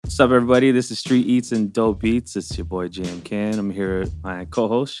What's up, everybody? This is Street Eats and Dope Beats. It's your boy JM Ken. I'm here with my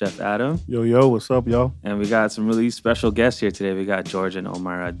co-host, Chef Adam. Yo, what's up, y'all? And we got some really special guests here today. We got George and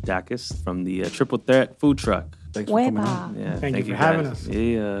Omar Dakis from the Triple Threat Food Truck. Thanks for coming on. Yeah, Thank you for having us.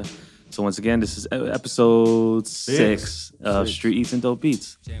 Yeah. So once again, this is episode 6 of Street Eats and Dope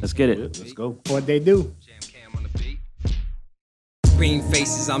Beats. Let's get it. Let's go. What they do. Green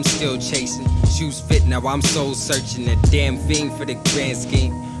faces, I'm still chasing. Shoes fit, now I'm soul searching. A damn fiend for the grand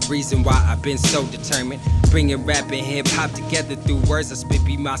scheme. Reason why I've been so determined. Bringing rap and hip hop together through words I spit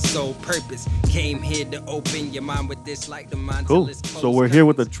be my sole purpose. Came here to open your mind with this like the mind. Cool. So we're here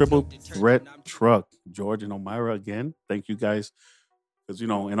with the Triple Threat Truck. George and Omira again. Thank you guys. Because,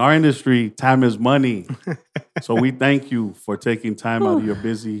 in our industry, time is money. So we thank you for taking time out of your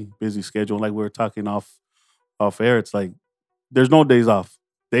busy schedule. Like we were talking off air, it's like, there's no days off.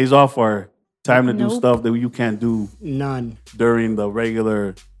 Days off are time to do stuff that you can't do during the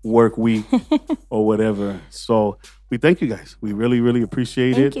regular work week or whatever. So we thank you guys. We really, really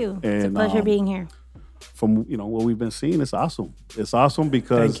appreciate it. Thank you. And, it's a pleasure being here. From what we've been seeing, it's awesome. It's awesome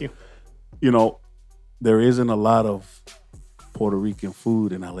because thank you. There isn't a lot of Puerto Rican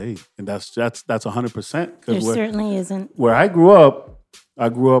food in LA, and that's 100%. There certainly isn't. Where I grew up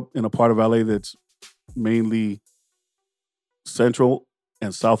in a part of LA that's mainly Central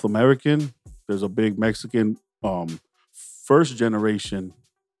and South American. There's a big Mexican, first generation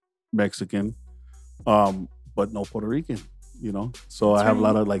Mexican, but no Puerto Rican, So that's I have a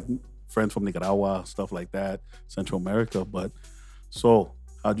lot of friends from Nicaragua, stuff like that, Central America. But so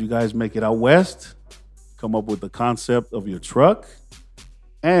how'd you guys make it out west? Come up with the concept of your truck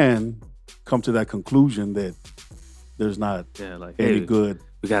and come to that conclusion that there's not any good.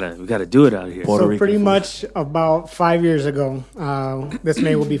 We gotta do it out here. So pretty much about 5 years ago, this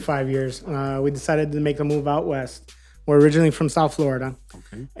May will be 5 years, we decided to make a move out west. We're originally from South Florida.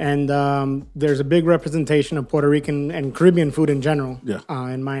 Okay. And there's a big representation of Puerto Rican and Caribbean food in general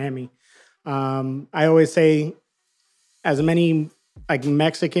in Miami. I always say as many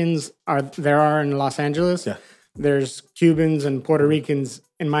Mexicans there are in Los Angeles, there's Cubans and Puerto Ricans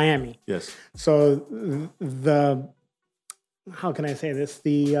in Miami. Yes. So how can I say this?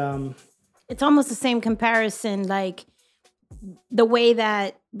 It's almost the same comparison, like the way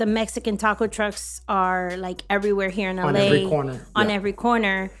that the Mexican taco trucks are everywhere here in LA. On every corner. Every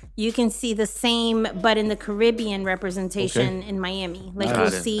corner. You can see the same, but in the Caribbean representation in Miami. You'll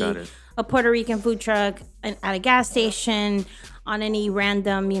see a Puerto Rican food truck at a gas station, on any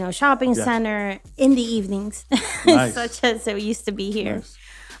random, shopping center in the evenings, such as it used to be here.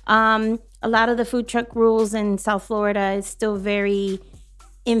 Nice. A lot of the food truck rules in South Florida is still very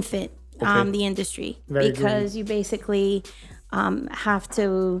infant, the industry, because you basically have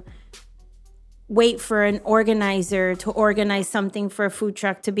to wait for an organizer to organize something for a food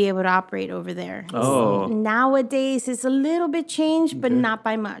truck to be able to operate over there. Oh. Nowadays, it's a little bit changed, but not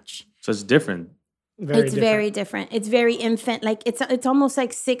by much. So it's different. Very different. It's very infant. It's almost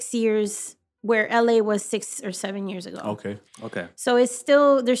 6 years where LA was 6 or 7 years ago. Okay. So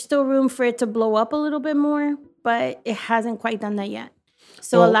there's still room for it to blow up a little bit more, but it hasn't quite done that yet.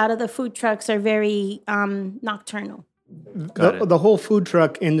 So a lot of the food trucks are very nocturnal. The whole food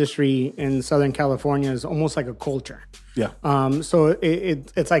truck industry in Southern California is almost like a culture. Yeah. So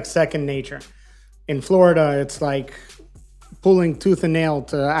it's like second nature. In Florida, it's like pulling tooth and nail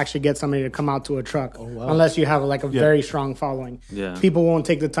to actually get somebody to come out to a truck, unless you have a very strong following. Yeah. People won't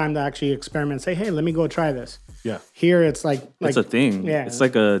take the time to actually experiment and say, hey, let me go try this. Yeah. Here, it's it's a thing. Yeah. It's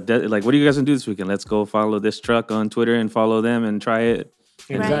what are you guys gonna do this weekend? Let's go follow this truck on Twitter and follow them and try it.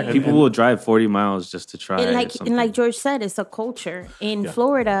 Exactly. People will drive 40 miles just to try it. And like George said, it's a culture. In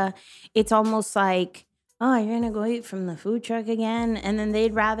Florida, it's almost like, oh, you're going to go eat from the food truck again? And then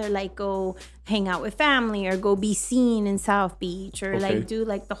they'd rather go hang out with family or go be seen in South Beach or do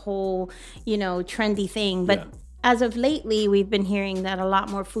the whole, trendy thing. But as of lately, we've been hearing that a lot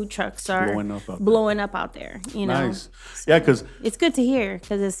more food trucks are blowing up out there. Nice. So because it's good to hear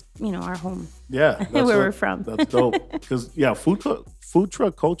because it's, our home. Yeah. That's where we're from. That's dope. Because, food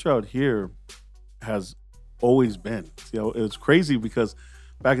truck culture out here has always been. It's crazy because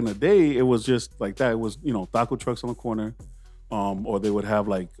back in the day, it was just like that. It was, taco trucks on the corner, or they would have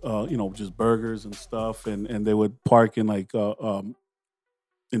just burgers and stuff, and they would park in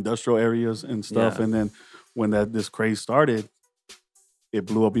industrial areas and stuff. Yeah. And then when this craze started, it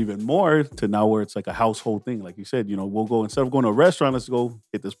blew up even more to now where it's like a household thing. Like you said, we'll go, instead of going to a restaurant, let's go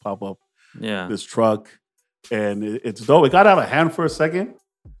hit this pop-up, this truck. And it's dope. It got out of hand for a second.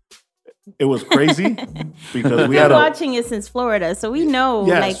 It was crazy because we had watching it since Florida, so we know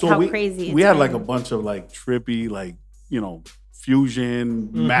how crazy it is. We had a bunch of trippy fusion,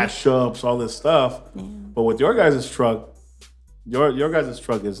 mashups, all this stuff. Yeah. But with your guys' truck, your guys'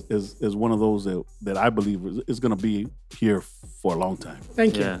 truck is one of those that I believe is going to be here for a long time.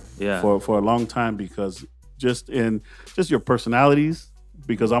 Thank you. Yeah. For a long time, because just your personalities,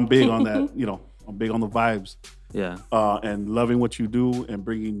 because I'm big on that, I'm big on the vibes. Yeah. And loving what you do and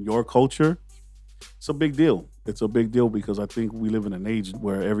bringing your culture, it's a big deal. It's a big deal because I think we live in an age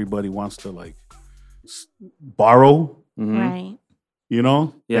where everybody wants to like borrow, right?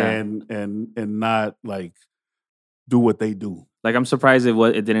 Yeah. And not like do what they do. Like, I'm surprised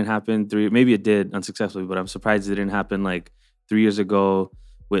it didn't happen maybe it did unsuccessfully, but I'm surprised it didn't happen like 3 years ago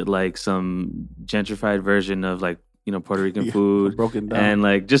with like some gentrified version of like, Puerto Rican food. Broken down. And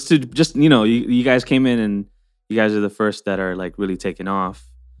like, you guys came in and you guys are the first that are like really taking off,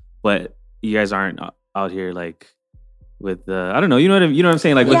 but you guys aren't out here like with the, I don't know, you know what I'm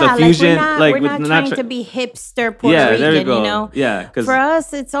saying? Like with the fusion. We're not trying to be hipster Puerto Rican, there you go. Yeah. For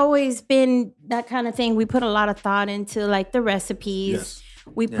us, it's always been that kind of thing. We put a lot of thought into like the recipes.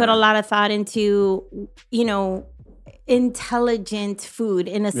 Yes. We put a lot of thought into, intelligent food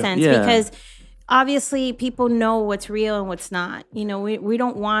in a sense, because obviously people know what's real and what's not. We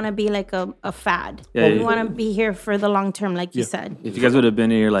don't want to be like a fad. We want to be here for the long term, like you said. If you guys would have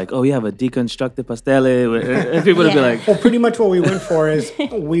been here like, oh, you have a deconstructed pastele, people would be like... Well, pretty much what we went for is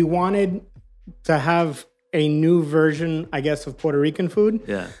we wanted to have a new version, I guess, of Puerto Rican food.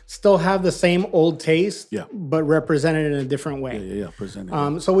 Yeah. Still have the same old taste, but represented in a different way. Yeah,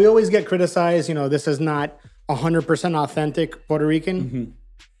 presented. So we always get criticized, this is not 100% authentic Puerto Rican. Mm-hmm.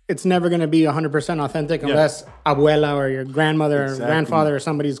 It's never going to be 100% authentic unless abuela or your grandmother or grandfather or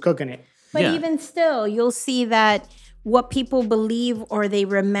somebody's cooking it. But even still, you'll see that what people believe or they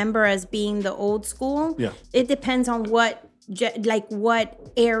remember as being the old school, it depends on what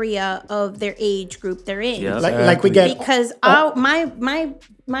area of their age group they're in. Yeah. Like we get... Because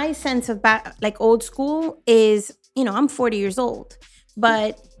my sense of old school is, I'm 40 years old,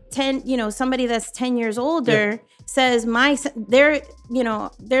 but somebody that's 10 years older says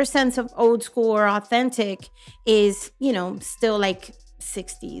their sense of old school or authentic is, still like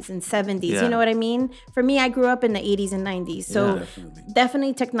 60s and 70s. You know what I mean? For me, I grew up in the 80s and 90s. So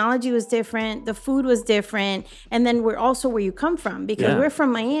definitely technology was different. The food was different. And then we're also where you come from, because we're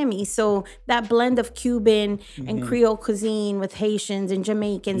from Miami. So that blend of Cuban and Creole cuisine with Haitians and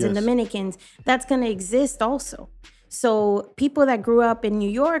Jamaicans and Dominicans, that's going to exist also. So people that grew up in New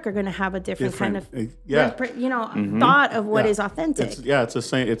York are going to have a different kind of, thought of what is authentic. It's the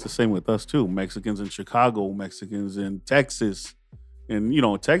same. It's the same with us too. Mexicans in Chicago, Mexicans in Texas, and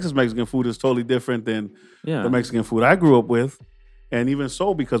Texas Mexican food is totally different than the Mexican food I grew up with, and even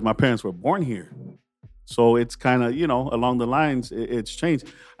so because my parents were born here. So it's kind of along the lines it's changed.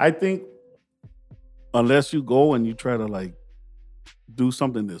 I think unless you go and you try to like do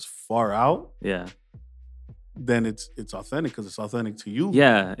something that's far out, then it's authentic because it's authentic to you.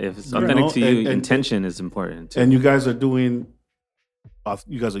 Yeah, if it's authentic to you, intention is important too. And you guys are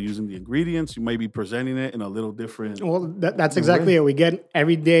using the ingredients. You may be presenting it in a little different. Well, that's exactly it. We get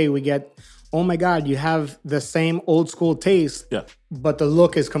every day. We get, oh my God, you have the same old school taste, but the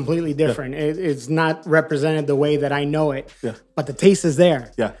look is completely different. It's not represented the way that I know it. But the taste is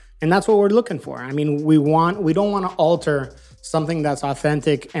there. And that's what we're looking for. I mean, we don't want to alter something that's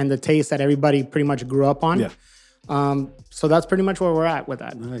authentic and the taste that everybody pretty much grew up on. So that's pretty much where we're at with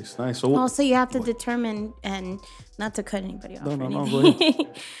that. Nice. So also, you have to determine, and not to cut anybody off. No, go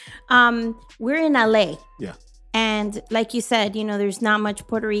ahead. We're in LA. Yeah. And like you said, there's not much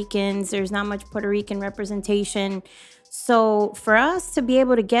Puerto Ricans. There's not much Puerto Rican representation. So for us to be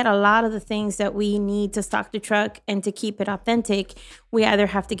able to get a lot of the things that we need to stock the truck and to keep it authentic, we either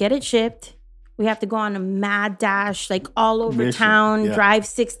have to get it shipped. We have to go on a mad dash, like all over town, drive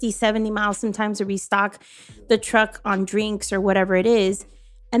 60, 70 miles sometimes to restock the truck on drinks or whatever it is.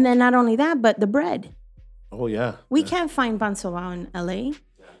 And then not only that, but the bread. Oh, yeah. We can't find pan sobao in LA.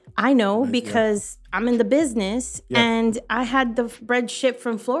 I know because I'm in the business and I had the bread shipped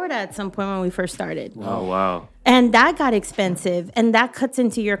from Florida at some point when we first started. Oh, wow. And that got expensive and that cuts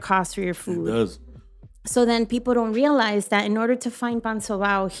into your cost for your food. It does. So then people don't realize that in order to find pan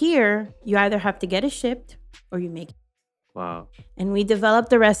sobao here, you either have to get it shipped or you make it. Wow. And we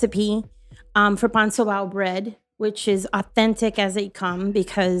developed the recipe for pan sobao bread, which is authentic as they come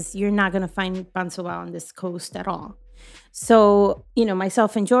because you're not going to find pan sobao on this coast at all. So,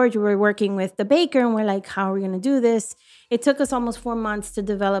 myself and George, we were working with the baker and we're like, how are we going to do this? It took us almost 4 months to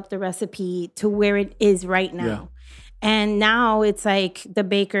develop the recipe to where it is right now. Yeah. And now it's like the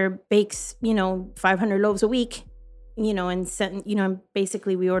baker bakes, 500 loaves a week, and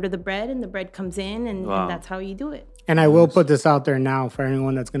basically we order the bread and the bread comes in and that's how you do it. And I will put this out there now for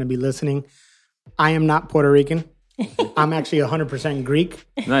anyone that's going to be listening. I am not Puerto Rican. I'm actually 100% Greek.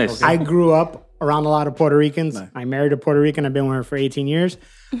 Nice. I grew up around a lot of Puerto Ricans. Nice. I married a Puerto Rican. I've been with her for 18 years.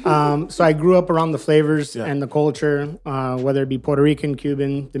 So I grew up around the flavors and the culture, whether it be Puerto Rican,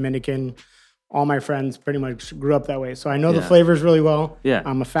 Cuban, Dominican. All my friends pretty much grew up that way. So I know the flavors really well. Yeah.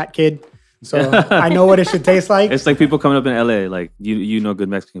 I'm a fat kid. So I know what it should taste like. It's like people coming up in LA, like you know good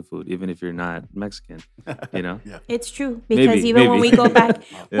Mexican food, even if you're not Mexican, you know? Yeah. It's true. Because when we go back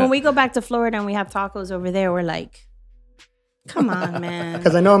when we go back to Florida and we have tacos over there, we're like, come on, man.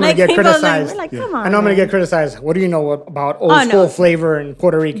 Because I know I'm going to get criticized. Like, come on, I know I'm going to get criticized. What do you know about old school flavor in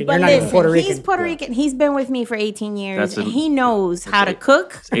Puerto Rican? But you're not even Puerto Rican. He's Puerto Rican. He's been with me for 18 years. And he knows how to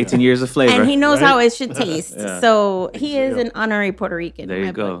cook. It's 18 years of flavor. And he knows how it should taste. So he is an honorary Puerto Rican. There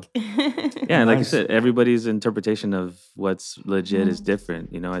you go. And like I said, everybody's interpretation of what's legit is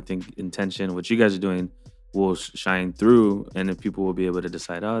different. You know, I think intention, what you guys are doing, will shine through. And then people will be able to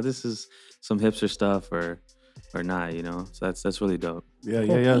decide, oh, this is some hipster stuff or not, you know. So that's really dope.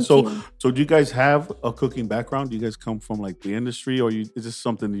 Yeah. So do you guys have a cooking background? Do you guys come from like the industry, or is this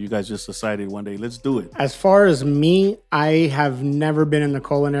something that you guys just decided one day, let's do it? As far as me, I have never been in the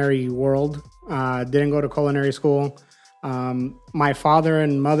culinary world. Didn't go to culinary school. My father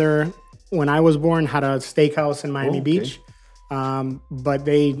and mother, when I was born, had a steakhouse in Miami Beach. But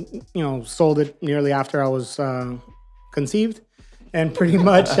they, sold it nearly after I was conceived. And pretty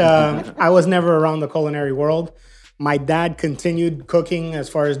much, I was never around the culinary world. My dad continued cooking as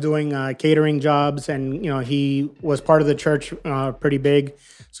far as doing catering jobs. And, he was part of the church pretty big.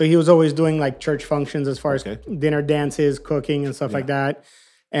 So he was always doing like church functions as far as dinner dances, cooking and stuff like that.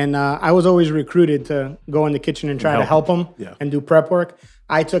 And I was always recruited to go in the kitchen and try to help him and do prep work.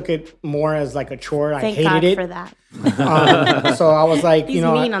 I took it more as like a chore. Thank I hated God it. for that. So I was like, He's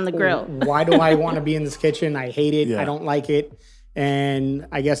mean on the grill. Why do I want to be in this kitchen? I hate it. I don't like it. And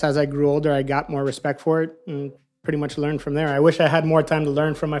I guess as I grew older, I got more respect for it and pretty much learned from there. I wish I had more time to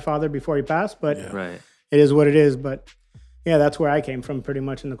learn from my father before he passed, but it is what it is. But yeah, that's where I came from pretty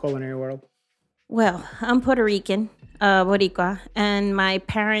much in the culinary world. Well, I'm Puerto Rican, Boricua, and my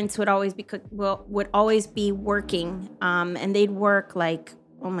parents would always be working, and they'd work like,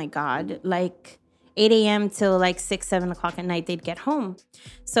 oh my God, like 8 a.m. till like 6, 7 o'clock at night. They'd get home.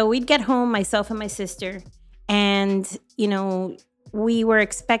 So we'd get home, myself and my sister, and, we were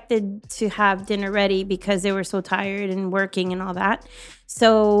expected to have dinner ready because they were so tired and working and all that.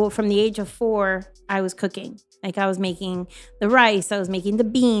 So from the age of 4, I was cooking. Like I was making the rice, I was making the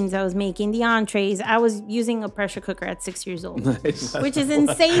beans, I was making the entrees. I was using a pressure cooker at 6 years old, which is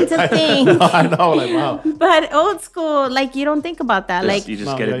insane to think. I know, like, wow. But old school, like you don't think about that. Like you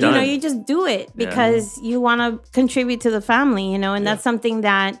just get it done. You just do it because you want to contribute to the family, and that's something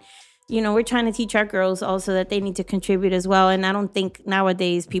that, we're trying to teach our girls also that they need to contribute as well. And I don't think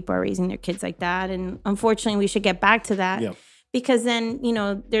nowadays people are raising their kids like that. And unfortunately, we should get back to that. Yeah. Because then,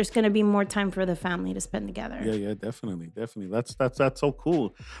 there's going to be more time for the family to spend together. Yeah, definitely. That's so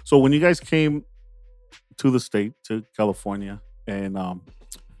cool. So when you guys came to the state, to California, and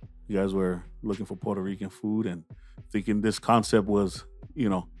you guys were looking for Puerto Rican food and thinking this concept was,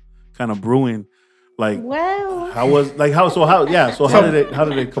 kind of brewing, like, how did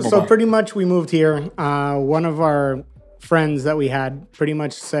it come about? So pretty much we moved here. One of our friends that we had pretty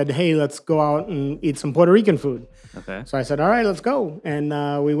much said, hey, let's go out and eat some Puerto Rican food. Okay. So I said, all right, let's go. And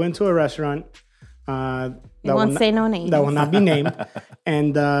we went to a restaurant. That won't say no name. That will not be named.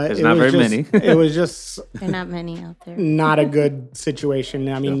 And there's not very many. It was just there are not many out there. Not a good situation.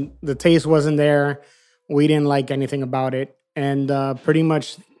 I mean, the taste wasn't there. We didn't like anything about it. And pretty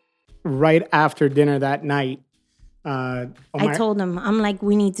much right after dinner that night, I told him, I'm like,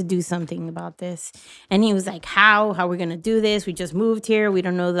 we need to do something about this. And he was like, how are we going to do this? We just moved here. We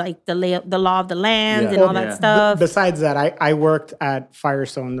don't know like the law of the land and all that stuff. Besides that, I worked at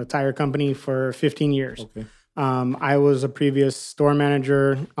Firestone, the tire company, for 15 years. Okay. I was a previous store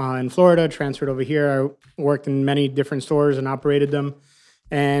manager in Florida, transferred over here. I worked in many different stores and operated them.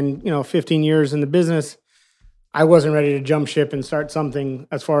 And, 15 years in the business, I wasn't ready to jump ship and start something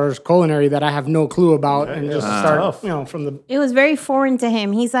as far as culinary that I have no clue about and just start, from the... It was very foreign to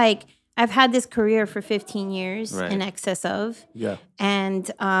him. He's like, I've had this career for 15 years in excess of. Yeah. And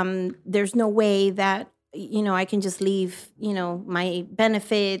there's no way that, I can just leave, my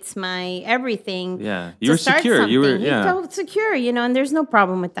benefits, my everything. Yeah. You were secure. You were, He felt secure, and there's no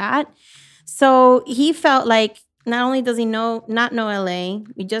problem with that. So he felt like, not only does he not know LA,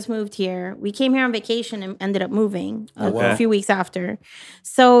 we just moved here. We came here on vacation and ended up moving a few weeks after.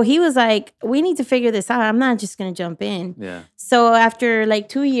 So he was like, we need to figure this out. I'm not just going to jump in. Yeah. So after like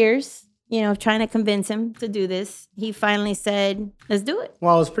 2 years, trying to convince him to do this, he finally said, let's do it.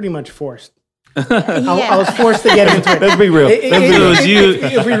 Well, it was pretty much forced. I was forced to get into it. Let's be real.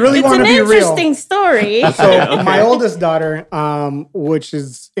 If we really want to be real. It's an interesting story. So my oldest daughter, which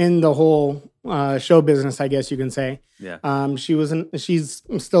is in the whole show business, I guess you can say. Yeah. She's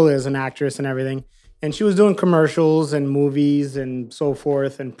still is an actress and everything. And she was doing commercials and movies and so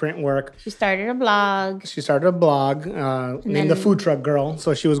forth and print work. She started a blog. Named the Food Truck Girl.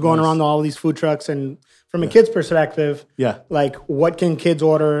 So she was going around to all these food trucks, and from a kid's perspective, like what can kids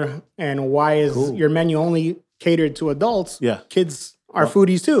order and why is your menu only catered to adults? Yeah. Kids are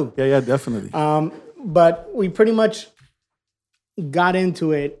foodies too. Yeah, definitely. But we pretty much got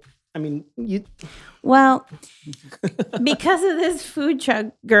into it. I mean, Well, because of this Food Truck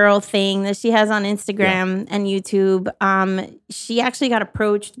Girl thing that she has on Instagram and YouTube, she actually got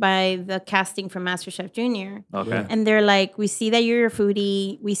approached by the casting from MasterChef Junior. Okay. And they're like, we see that you're a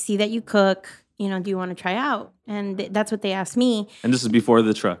foodie. We see that you cook. Do you want to try out? And that's what they asked me. And this is before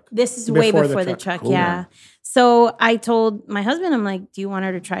the truck. This is way before the truck. Cool. Yeah. So I told my husband, I'm like, do you want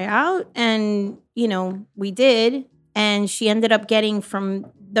her to try out? And, we did. And she ended up getting from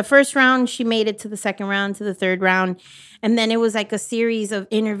the first round, she made it to the second round, to the third round. And then it was like a series of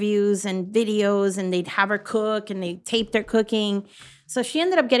interviews and videos, and they'd have her cook and they taped her cooking. So she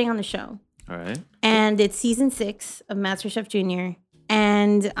ended up getting on the show. All right. And it's season 6 of MasterChef Junior.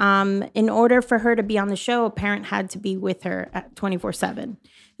 And in order for her to be on the show, a parent had to be with her at 24/7.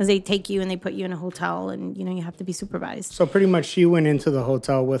 Because they take you and they put you in a hotel, and, you have to be supervised. So pretty much she went into the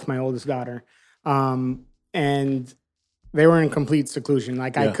hotel with my oldest daughter. And they were in complete seclusion.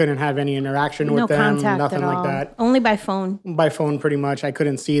 Like I couldn't have any interaction with them, nothing like that. Only by phone. By phone, pretty much. I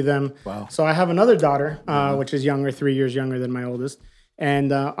couldn't see them. Wow. So I have another daughter, which is younger, 3 years younger than my oldest.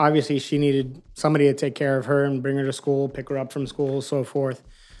 And obviously she needed somebody to take care of her and bring her to school, pick her up from school, so forth,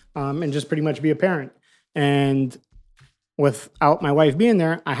 and just pretty much be a parent. And without my wife being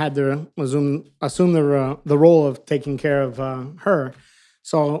there, I had to assume the role of taking care of her.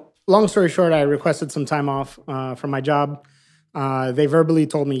 So long story short, I requested some time off from my job. They verbally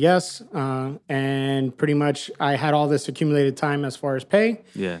told me yes, and pretty much I had all this accumulated time as far as pay.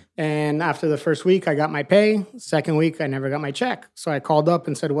 Yeah. And after the first week, I got my pay. Second week, I never got my check. So I called up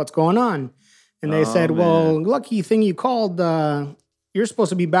and said, "What's going on?" And they said, "Well, lucky thing you called. You're supposed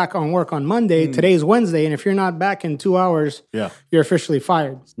to be back on work on Monday. Today's Wednesday, and if you're not back in 2 hours, you're officially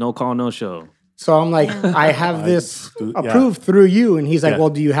fired." No call, no show. So I'm like, I have this approved through you. And he's like,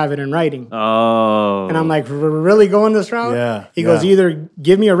 well, do you have it in writing? Oh. And I'm like, really going this route? Yeah. He goes, either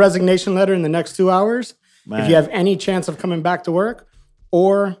give me a resignation letter in the next 2 hours, if you have any chance of coming back to work,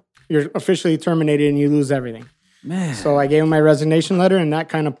 or you're officially terminated and you lose everything. Man. So I gave him my resignation letter, and that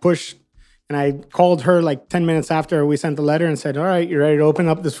kind of pushed. And I called her like 10 minutes after we sent the letter and said, all right, you ready to open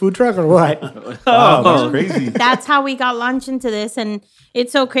up this food truck or what? Wow, that's crazy. That's how we got launched into this. And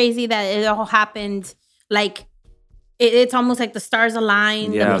it's so crazy that it all happened like it's almost like the stars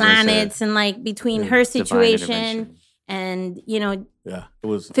aligned, the planets, and like between her situation and, it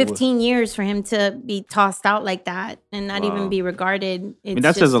was 15 years for him to be tossed out like that and not even be regarded.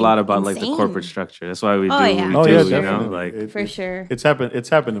 That says a lot about like the corporate structure. That's why we do what we do, like for sure. It's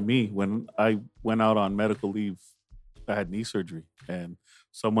happened to me when I went out on medical leave. I had knee surgery, and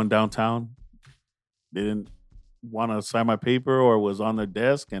someone downtown didn't want to sign my paper or was on their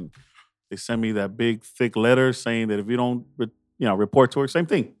desk, and they sent me that big thick letter saying that if you don't report to work, same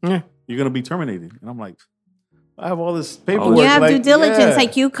thing. Yeah. You're going to be terminated. And I'm like, I have all this paperwork. You have due diligence.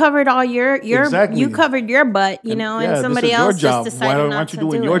 Like you covered all your exactly. You covered your butt, and somebody else just decided why aren't you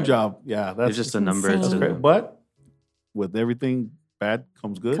doing your job? Yeah, that's just a number. But with everything bad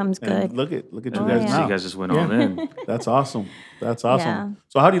comes good. And look at you guys now. You guys just went all in. That's awesome. Yeah.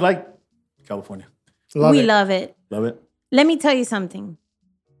 So how do you like California? Love it. Love it. Let me tell you something.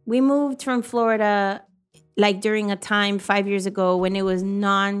 We moved from Florida like during a time 5 years ago when it was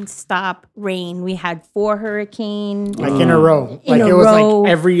nonstop rain. We had 4 hurricanes. Like in a row. Like it was like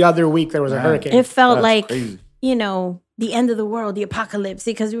every other week there was a hurricane. It felt like, crazy. The end of the world, the apocalypse,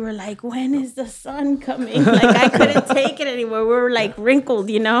 because we were like, when is the sun coming? Like I couldn't take it anymore. We were like wrinkled,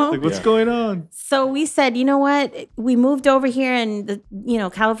 Like what's going on? So we said, you know what? We moved over here and,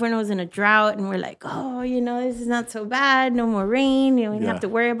 California was in a drought and we're like, oh, this is not so bad. No more rain. We don't have to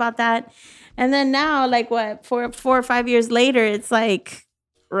worry about that. And then now, like 4 or 5 years later, it's like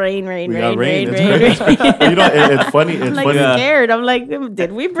rain. It's funny. It's I'm funny. Scared. I'm like,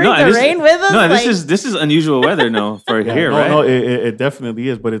 did we bring the rain with us? No, this is unusual weather, for here, right? No, it definitely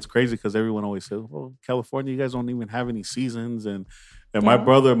is. But it's crazy because everyone always says, "Well, California, you guys don't even have any seasons," and And my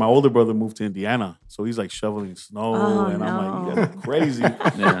older brother moved to Indiana. So he's like shoveling snow. I'm like, you guys are crazy.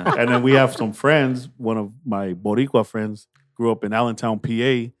 Yeah. And then we have some friends. One of my Boricua friends grew up in Allentown,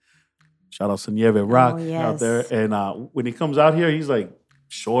 PA. Shout out to Nieve Rock out there. And when he comes out here, he's like,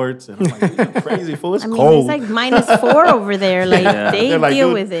 shorts, and I'm like, you're crazy fool. It's cold. It's like -4 over there. Like they like, deal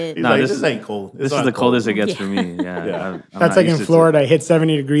dude, with it. He's like, this ain't cold. This is the coldest it gets for me. Yeah. That's like in Florida, it hits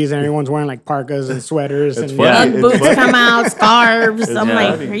 70 degrees and everyone's wearing like parkas and sweaters and boots come out, scarves. I'm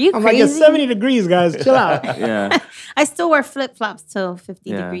like, are you crazy? I'm like, it's 70 degrees, guys. Chill out. Yeah. I still wear flip flops till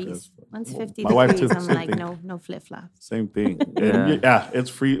 50 degrees. Once 50 degrees, I'm like, no flip flops. Same thing. It's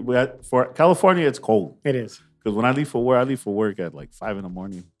free. For California, it's cold. It is. Because when I leave for work at like 5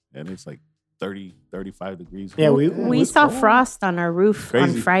 a.m, and it's like 30, 35 degrees. Yeah, we saw frost on our roof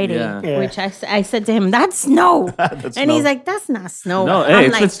on Friday, which I said to him, that's snow. And he's like, that's not snow. No, hey,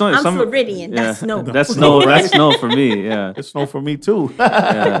 I'm like, I'm Floridian. That's snow. That's snow. That's snow for me. Yeah. It's snow for me too.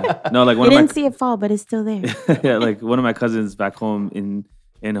 No, like you didn't see it fall, but it's still there. Yeah, like one of my cousins back home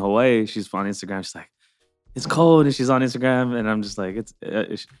in Hawaii, she's on Instagram. She's like, it's cold, and she's on Instagram, and I'm just like, it's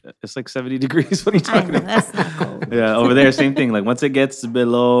like 70 degrees. What are you talking about? That's not cold. Yeah, over there, same thing. Like once it gets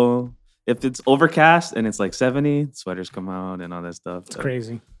below, if it's overcast and it's like 70, sweaters come out and all that stuff. It's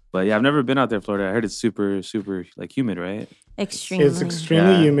crazy. But yeah, I've never been out there, Florida. I heard it's super, super like humid, right? Extremely. It's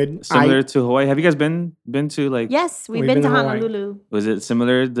extremely humid. Similar to Hawaii. Have you guys been to like? Yes, we've been to Honolulu. Was it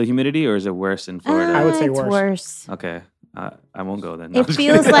similar, the humidity, or is it worse in Florida? I would say worse. Okay, I won't go then. No, it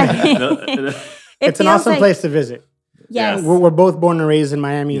feels like. It's an awesome place to visit. Yes. We're both born and raised in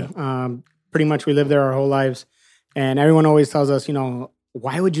Miami. Yeah. Pretty much we lived there our whole lives. And everyone always tells us,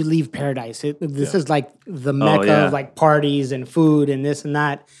 why would you leave paradise? This is like the mecca of like parties and food and this and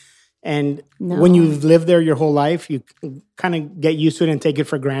that. And when you've lived there your whole life, you kind of get used to it and take it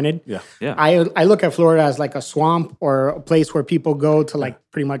for granted. Yeah. I look at Florida as like a swamp or a place where people go to like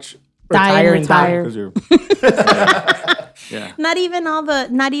pretty much retire and die. Yeah. Not even all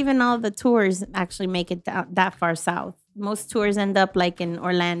the tours actually make it that far south. Most tours end up like in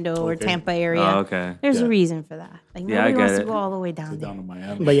Orlando or Tampa area. Oh, okay. There's a reason for that. Like nobody wants to go all the way down there. To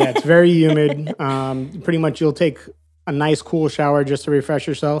Miami. But yeah, it's very humid. Pretty much you'll take a nice cool shower just to refresh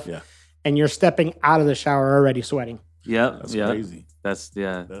yourself. Yeah. And you're stepping out of the shower already sweating. Yeah. That's crazy.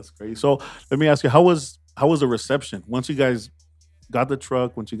 That's crazy. So let me ask you, how was the reception? Once you guys got the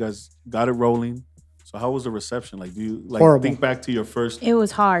truck, once you guys got it rolling, so how was the reception? Like, do you think back to your first? It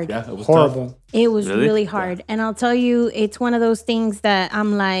was hard. Yeah, it was horrible. Tough. It was really hard. Yeah. And I'll tell you, it's one of those things that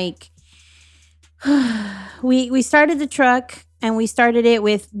I'm like, we started the truck and we started it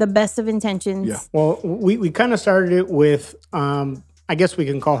with the best of intentions. Yeah. Well, we kind of started it with, I guess we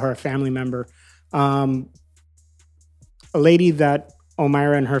can call her a family member, a lady that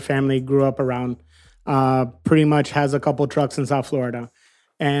Omaira and her family grew up around. Pretty much has a couple trucks in South Florida.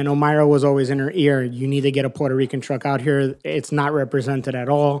 And Omaira was always in her ear, you need to get a Puerto Rican truck out here. It's not represented at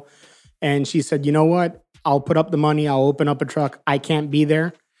all. And she said, you know what? I'll put up the money. I'll open up a truck. I can't be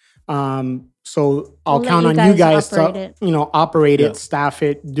there. So I'll count on you guys to, operate it, staff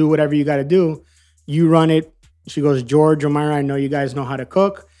it, do whatever you got to do. You run it. She goes, George, Omaira, I know you guys know how to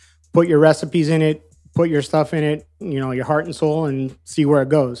cook. Put your recipes in it. Put your stuff in it, your heart and soul, and see where it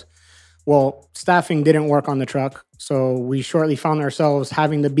goes. Well, staffing didn't work on the truck. So we shortly found ourselves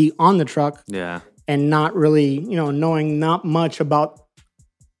having to be on the truck and not really, knowing not much about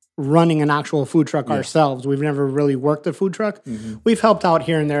running an actual food truck ourselves. We've never really worked a food truck. Mm-hmm. We've helped out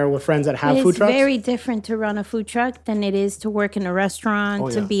here and there with friends that have food trucks. It's very different to run a food truck than it is to work in a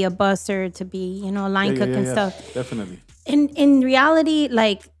restaurant, to be a busser, to be, a line cook and stuff. Definitely. In reality,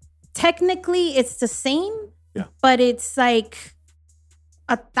 like, technically it's the same, but it's like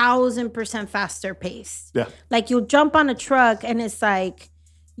 1,000% faster pace. Yeah. Like you'll jump on a truck and it's like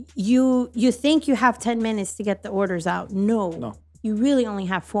you think you have 10 minutes to get the orders out. No. You really only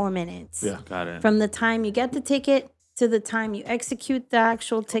have 4 minutes. Yeah. Got it. From the time you get the ticket to the time you execute the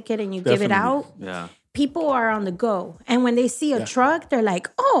actual ticket and you give it out. Yeah. People are on the go. And when they see a truck, they're like,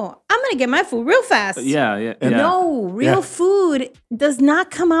 oh, I'm going to get my food real fast. Yeah. No, real food does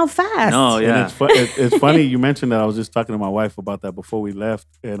not come out fast. No, yeah. It's funny you mentioned that. I was just talking to my wife about that before we left.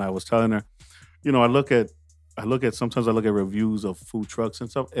 And I was telling her, I look at sometimes I look at reviews of food trucks and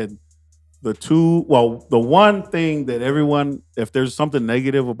stuff. And the one thing that everyone, if there's something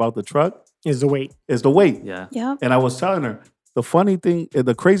negative about the truck, is the weight. Yeah. And I was telling her,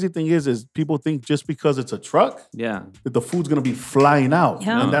 the crazy thing is people think just because it's a truck, that the food's gonna be flying out,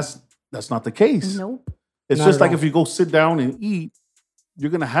 and that's not the case. Nope. It's not just like if you go sit down and eat,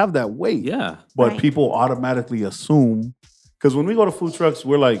 you're gonna have that weight. Yeah. But people automatically assume, because when we go to food trucks,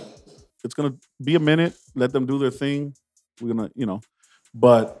 we're like, it's gonna be a minute, let them do their thing. We're gonna,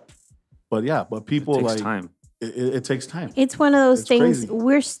 But people it takes like time. It takes time. It's one of those things. Crazy.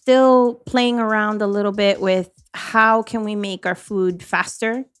 We're still playing around a little bit with how can we make our food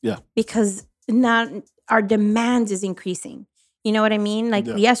faster? Yeah. Because now our demand is increasing. You know what I mean? Like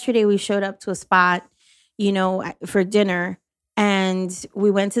yesterday we showed up to a spot, for dinner, and we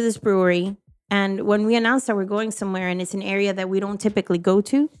went to this brewery. And when we announced that we're going somewhere and it's an area that we don't typically go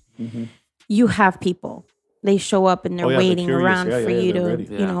to, you have people. They show up and they're waiting around for you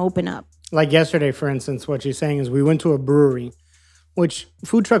to, open up. Like yesterday, for instance, what you're saying is we went to a brewery, which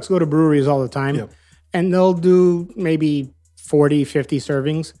food trucks go to breweries all the time, and they'll do maybe 40, 50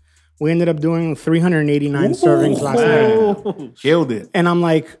 servings. We ended up doing 389 servings last night. Killed it. And I'm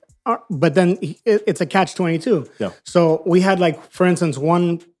like, but then it's a catch-22. Yeah. So we had, like, for instance,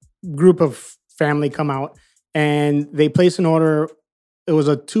 one group of family come out, and they placed an order. It was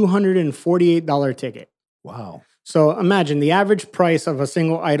a $248 ticket. Wow. So imagine the average price of a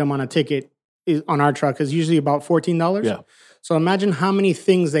single item on a ticket on our truck is usually about $14. Yeah. So imagine how many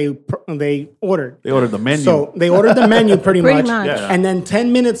things they ordered. They ordered the menu. So they ordered the menu pretty much. Yeah. And then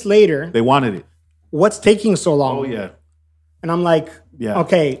 10 minutes later, they wanted it. What's taking so long? Oh, yeah. And I'm like,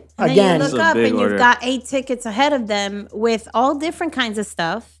 okay, and again. Then you look up and you've got 8 tickets ahead of them with all different kinds of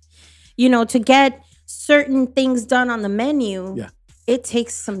stuff. To get certain things done on the menu, it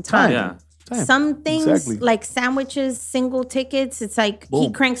takes some time. Yeah. Some things like sandwiches, single tickets, it's like he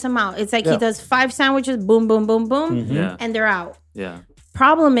cranks them out. It's like he does 5 sandwiches, boom, boom, boom, boom, and they're out. Yeah.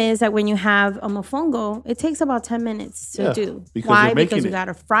 Problem is that when you have a mofongo, it takes about 10 minutes to do. Why? Because you got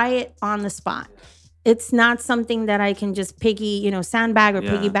to fry it on the spot. It's not something that I can just sandbag or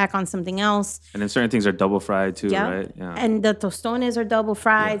piggyback on something else. And then certain things are double fried too, right? Yeah. And the tostones are double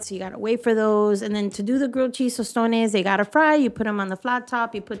fried, so you got to wait for those. And then to do the grilled cheese tostones, they got to fry. You put them on the flat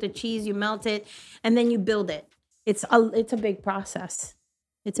top, you put the cheese, you melt it, and then you build it. It's a big process.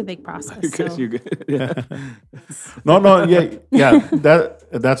 It's a big process. Because you're good. Yeah.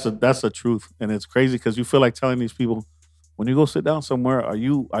 That's the truth, and it's crazy because you feel like telling these people when you go sit down somewhere, are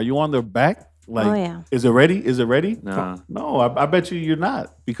you on their back? Like, is it ready? Is it ready? No, I bet you're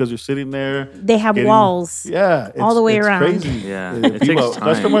not, because you're sitting there. They have walls. Yeah. All the way around. Crazy. Yeah. It takes time.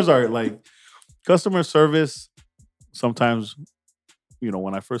 Customers are like, customer service sometimes,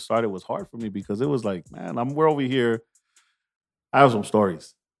 when I first started, it was hard for me because it was like, man, we're over here. I have some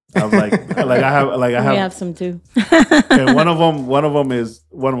stories. I'm like, I have some too. And one of them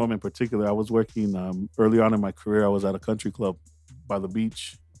in particular. I was working early on in my career. I was at a country club by the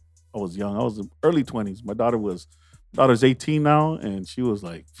beach. I was young. I was in early 20s. My daughter's 18 now, and she was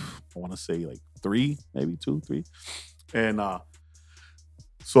like, I want to say like 3, maybe 2, 3. And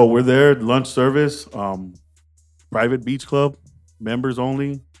so we're there, lunch service, private beach club, members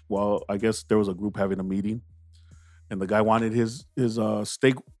only. Well, I guess there was a group having a meeting, and the guy wanted his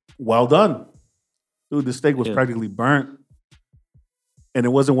steak well done. Dude, the steak was practically burnt, and it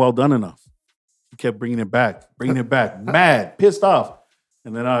wasn't well done enough. He kept bringing it back, mad, pissed off.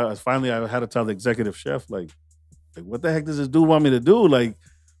 And then I had to tell the executive chef, like, what the heck does this dude want me to do? Like,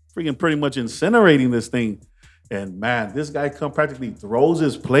 freaking pretty much incinerating this thing. And man, this guy practically throws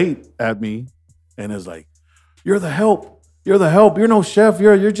his plate at me and is like, "You're the help. You're the help. You're no chef.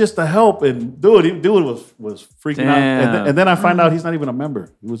 You're just the help." And dude was freaking out. And then I find out he's not even a member.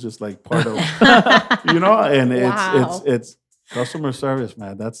 He was just like part of, And it's customer service,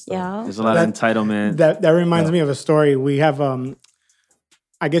 man. There's a lot of entitlement. That reminds me of a story. We have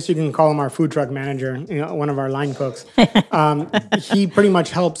I guess you can call him our food truck manager, one of our line cooks. He pretty much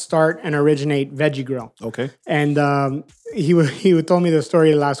helped start and originate Veggie Grill. Okay. And he told me the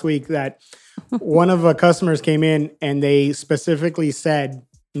story last week that one of the customers came in and they specifically said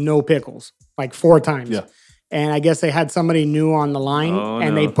no pickles, like 4 times. Yeah. And I guess they had somebody new on the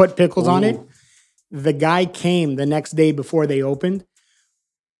line they put pickles on it. The guy came the next day before they opened,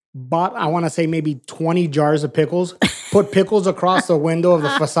 bought, I want to say maybe 20 jars of pickles, put pickles across the window of the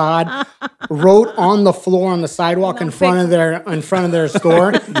facade, wrote on the floor on the sidewalk in front of their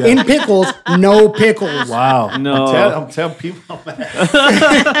store, in pickles, no pickles. Wow. No. I'm telling people, man.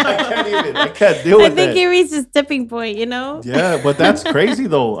 I can't deal with that. I think he reached his tipping point, Yeah, but that's crazy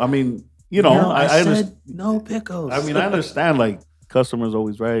though. I mean, I said no pickles. I mean, I understand, like, customers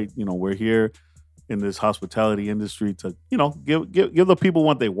always right. We're here in this hospitality industry to, give the people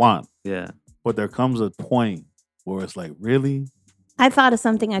what they want. Yeah. But there comes a point where it's like, really? I thought of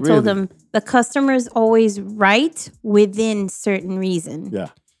something. I told them the customer's always right within certain reason. Yeah.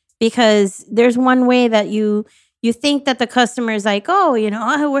 Because there's one way that you think that the customer is like, oh,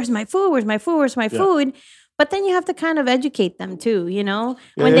 where's my food? Where's my food? Where's my food? But then you have to kind of educate them too, you know?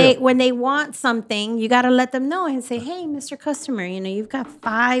 When they want something, you got to let them know and say, hey, Mr. Customer, you know, you've got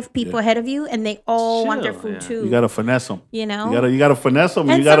 5 people ahead of you and they all want their food too. You got to finesse them. You know? You got to finesse them.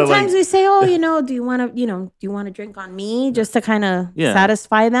 And sometimes we say, oh, you know, do you want to drink on me? Just to kind of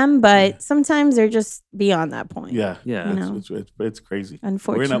satisfy them. But sometimes they're just beyond that point. Yeah. You know? It's crazy.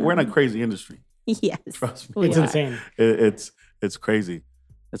 Unfortunately. We're in a crazy industry. Yes. Trust me. It's insane. It's crazy.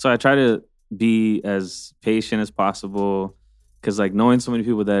 So I try to be as patient as possible, because like knowing so many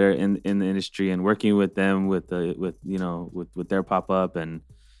people that are in the industry and working with them with their pop-up and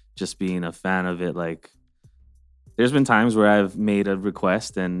just being a fan of it, like there's been times where I've made a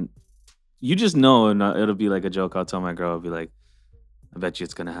request and you just know, and it'll be like a joke. I'll tell my girl, I'll be like, I bet you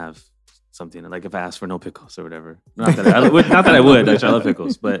it's gonna have something, like if I ask for no pickles or whatever. Not that I would. Actually, I love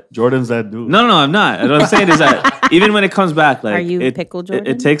pickles, but Jordan's that dude. No, I'm not. What I'm saying is that even when it comes back, like, are you pickle Jordan?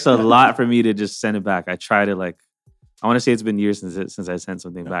 It takes a lot for me to just send it back. I try to I want to say it's been years since I sent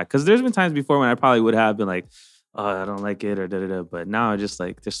something back, because there's been times before when I probably would have been like, oh, I don't like it or da. But now I just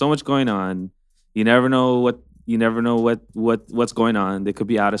like, there's so much going on. You never know what's going on. They could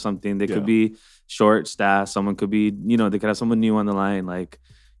be out of something. They could be short staffed. Someone could be, they could have someone new on the line. Like,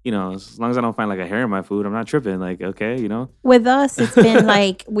 as long as I don't find like a hair in my food, I'm not tripping. Like, okay, With us, it's been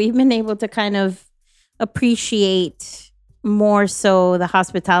like we've been able to kind of appreciate more so the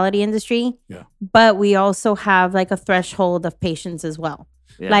hospitality industry. Yeah. But we also have like a threshold of patience as well.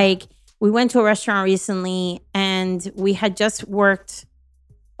 Yeah. Like we went to a restaurant recently and we had just worked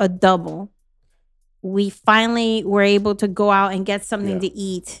a double. We finally were able to go out and get something to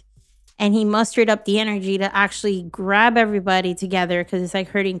eat. And he mustered up the energy to actually grab everybody together, because it's like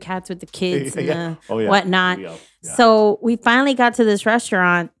herding cats with the kids and whatnot. Yeah. So we finally got to this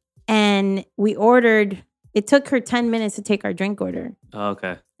restaurant and we ordered. It took her 10 minutes to take our drink order. Oh,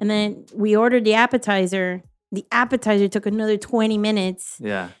 okay. And then we ordered the appetizer. The appetizer took another 20 minutes.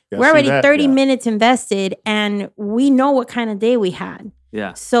 Yeah. We're already 30 minutes invested, and we know what kind of day we had.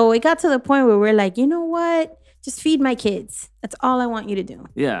 Yeah. So it got to the point where we're like, you know what? Just feed my kids. That's all I want you to do.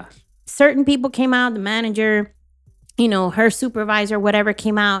 Yeah. Certain people came out, the manager, her supervisor, whatever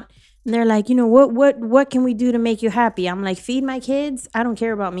came out, and they're like, what can we do to make you happy? I'm like, feed my kids. I don't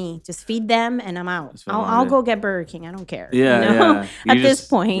care about me. Just feed them and I'm out. I'll go get Burger King. I don't care. Yeah. At this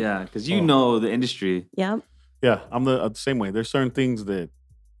point. Yeah, because know the industry. Yep. Yeah, I'm the same way. There's certain things that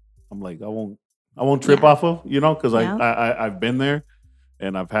I'm like, I won't trip off of, because I've been there.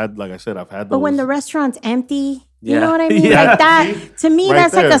 And I've had, like I said, those. But when the restaurant's empty, you know what I mean? Like that, to me,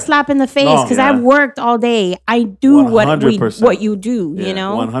 that's like a slap in the face, because I've worked all day. I do what you do,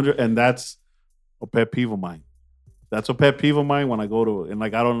 100, and that's a pet peeve of mine. That's a pet peeve of mine when I go to, and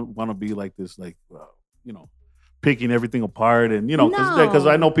like I don't want to be like this, like, picking everything apart, and because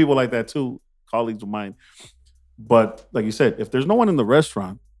I know people like that too, colleagues of mine. But like you said, if there's no one in the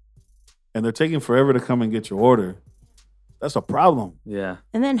restaurant and they're taking forever to come and get your order, that's a problem. Yeah.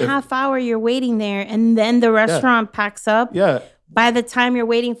 And then half hour you're waiting there, and then the restaurant packs up. Yeah. By the time you're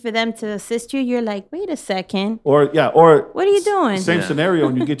waiting for them to assist you, you're like, wait a second. Or what are you doing? Same scenario,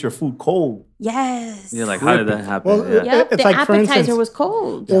 and you get your food cold. Yes. Yeah, like how did that happen? Well, it's the like, appetizer was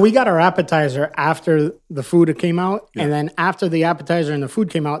cold. Well, we got our appetizer after the food came out, and then after the appetizer and the food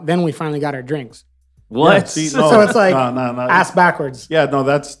came out, then we finally got our drinks. What? Yeah, see, so it's like ass backwards. Yeah, no,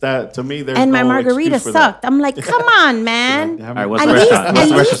 that's that to me. There's and my margarita sucked. I'm like, come on, man. All right, what's the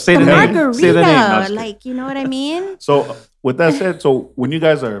restaurant? Say the margarita. Say the name. Like, you know what I mean? So with that said, so when you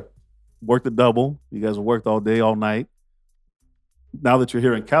guys are worked a double, you guys have worked all day, all night. Now that you're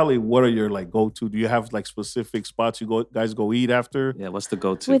here in Cali, what are your like go-to? Do you have like specific spots you guys go eat after? Yeah, what's the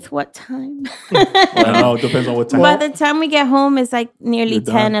go-to? With what time? I don't know. It depends on what time. By the time we get home, it's like nearly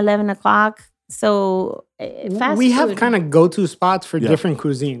 10, 11 o'clock. So we have kind of go-to spots for different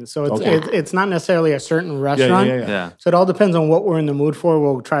cuisines. So it's not necessarily a certain restaurant. Yeah. So it all depends on what we're in the mood for.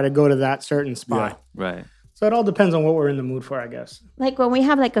 We'll try to go to that certain spot. Yeah. Right. So it all depends on what we're in the mood for, I guess. Like when we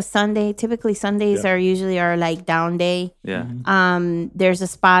have like a Sunday, typically Sundays are usually our like down day. Yeah. There's a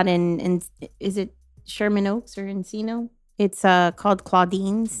spot in is it Sherman Oaks or Encino? It's called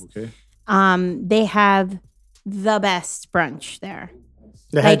Claudine's. Okay. They have the best brunch there.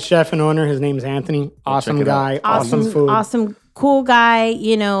 The head chef and owner, his name's Anthony. Awesome guy. Awesome food. Awesome, cool guy,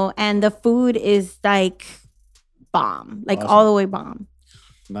 and the food is like bomb. Like all the way bomb.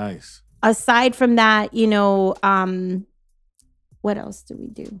 Nice. Aside from that, what else do we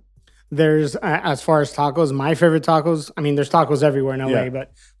do? There's, as far as tacos, my favorite tacos, I mean, there's tacos everywhere in LA,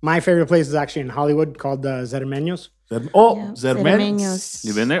 but my favorite place is actually in Hollywood called Zermeños. Zermeños. Zermeños.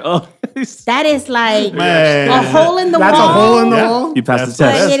 You been there? Oh. That is like a hole in the wall. That's a hole in the wall. You passed the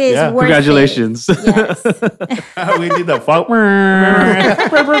test. But it is worth Congratulations. it. Yes. We need that. I'm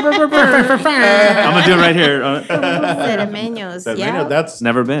gonna do it right here. Cermeños. Yeah. That's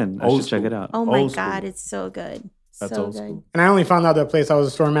never been. I should check it out. Oh my God, it's so good. That's so old good. school. And I only found out that place. I was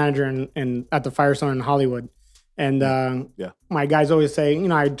a store manager in at the Firestone in Hollywood. And my guys always say,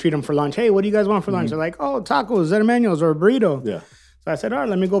 I treat them for lunch. Hey, what do you guys want for lunch? They're like, oh, tacos, Cermeños, or a burrito. Yeah. So I said, all right,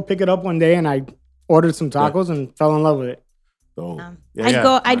 let me go pick it up one day. And I ordered some tacos and fell in love with it. So,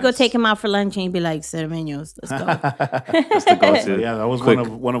 I'd go take him out for lunch and he'd be like, Cermeños, let's go. That's the go-to. Yeah, that was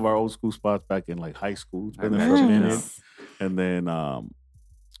one of our old school spots back in like high school. It's been there for a minute. And then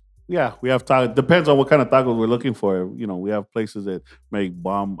we have tacos. Depends on what kind of tacos we're looking for. We have places that make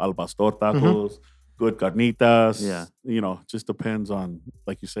bomb al pastor tacos, good carnitas. Yeah. Just depends on,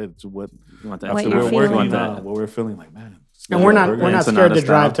 like you said, what we're feeling like, man. And we're not scared to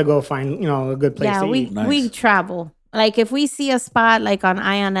drive to go find, a good place to eat. We travel. Like if we see a spot like on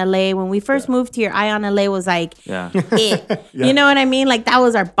Ion LA, when we first moved here, Ion LA was like it. You know what I mean? Like that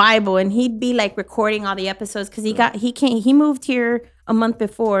was our Bible. And he'd be like recording all the episodes because he moved here a month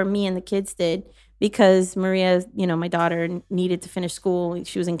before me and the kids did because Maria, my daughter needed to finish school.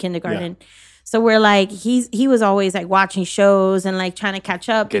 She was in kindergarten. Yeah. So we're like, he was always like watching shows and like trying to catch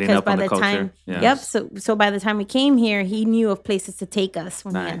up because by the time, So by the time we came here, he knew of places to take us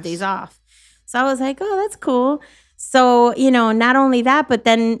when he had days off. So I was like, oh, that's cool. So, not only that, but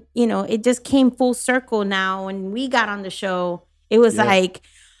then, it just came full circle now. When we got on the show, it was like,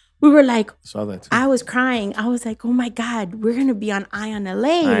 we were like, saw that too. I was crying. I was like, oh my God, we're going to be on Ion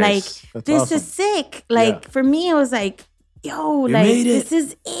LA. Nice. Like, that's this awesome. Is sick. Like, for me, it was like, yo, you like, this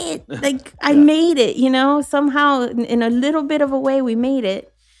is it. Like, I made it, somehow in a little bit of a way, we made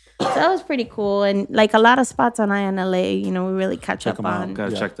it. So that was pretty cool. And like a lot of spots on Ion LA, we really catch up on.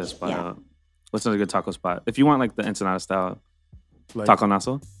 Gotta check that spot out. What's another good taco spot? If you want like the Ensenada style, Taco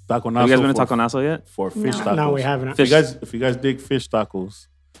Naso. Have you guys been to Taco Naso yet? For fish tacos. No, we haven't. If you guys dig fish tacos.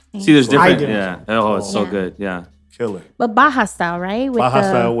 See, there's different. Yeah. Oh, it's so good. Yeah. Killer. But Baja style, right? With Baja the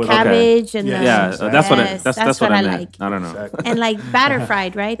style with cabbage and that's what I like. I don't know. Exactly. And like batter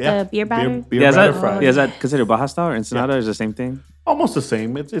fried, right? The beer batter. Beer batter fried. Is that considered Baja style or Ensenada? Is the same thing? Almost the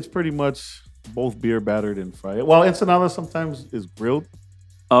same. It's pretty much both beer battered and fried. Well, Ensenada sometimes is grilled.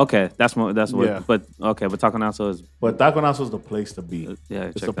 Oh, okay, that's what. Yeah. But Taco Naso is. But Taco Naso is the place to be.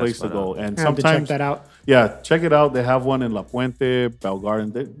 It's the place to go. And I have to check that out. Yeah, check it out. They have one in La Puente, Bell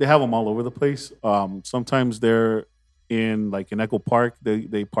Garden. They have them all over the place. Sometimes they're in Echo Park.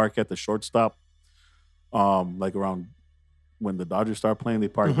 They park at the shortstop. Like around when the Dodgers start playing, they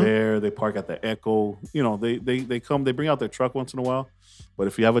park there. They park at the Echo. They come. They bring out their truck once in a while. But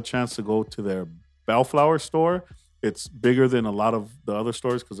if you have a chance to go to their Bellflower store. It's bigger than a lot of the other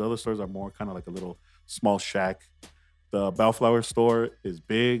stores because the other stores are more kind of like a little small shack. The Bellflower store is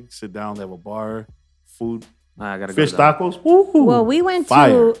big. Sit down. They have a bar, food, fish tacos. Woo-hoo. Well, we went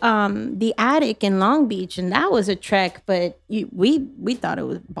to the Attic in Long Beach, and that was a trek. But we thought it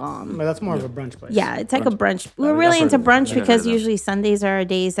was bomb. But that's more of a brunch place. Yeah, it's like a brunch. We're really into brunch because usually Sundays are our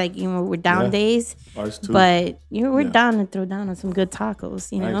days we're down days. Ours too. But we're down to throw down on some good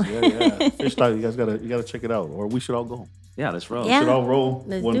tacos. Nice. Yeah. Fish tacos. You guys gotta check it out, or we should all go. Yeah, let's roll. We should all roll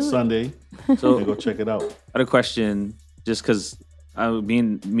one Sunday. So go check it out. I had a question, just because me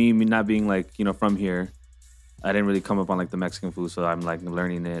not being from here. I didn't really come up on the Mexican food, so I'm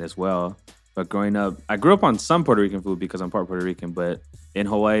learning it as well. But growing up, I grew up on some Puerto Rican food because I'm part Puerto Rican. But in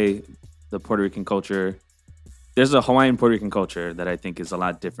Hawaii, the Puerto Rican culture, there's a Hawaiian Puerto Rican culture that I think is a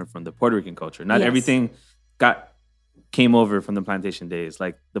lot different from the Puerto Rican culture. Not everything came over from the plantation days.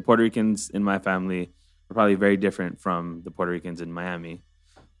 Like the Puerto Ricans in my family are probably very different from the Puerto Ricans in Miami.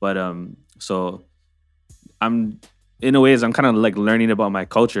 But so I'm in a ways I'm kind of learning about my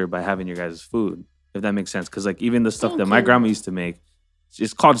culture by having your guys' food. If that makes sense. Because even the stuff that my grandma used to make,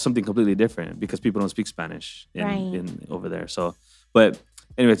 it's called something completely different because people don't speak Spanish in over there. So, but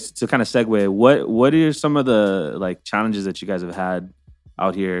anyways, to kind of segue, what are some of the challenges that you guys have had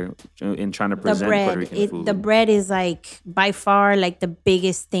out here in trying to present Puerto Rican food? The bread is by far the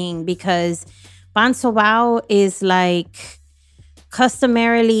biggest thing because pan sobao is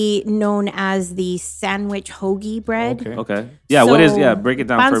customarily known as the sandwich hoagie bread. Okay. Yeah, so what is, break it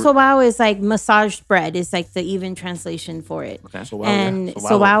down. Pan sobao is massaged bread. It's the even translation for it. Okay. And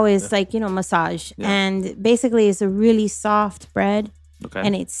sobao is massage. Yeah. And basically it's a really soft bread. Okay.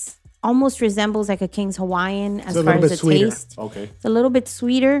 And it's almost resembles a King's Hawaiian as far as the taste. Okay. It's a little bit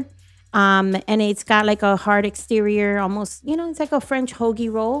sweeter. And it's got a hard exterior, almost, it's like a French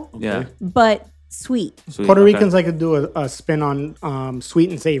hoagie roll. Okay. Yeah. But sweet. Puerto Ricans like to do a spin on sweet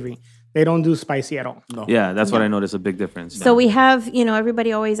and savory. They don't do spicy at all. No. Yeah, that's what I noticed, a big difference. So we have,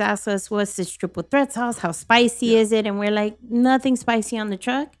 everybody always asks us, what's this triple threat sauce? How spicy is it? And we're like, nothing spicy on the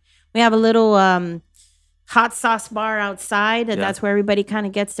truck. We have a little hot sauce bar outside. And that's where everybody kind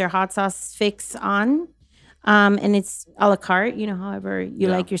of gets their hot sauce fix on. And it's a la carte, however you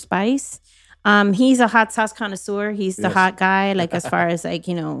like your spice. He's a hot sauce connoisseur. He's the hot guy, like as far as like,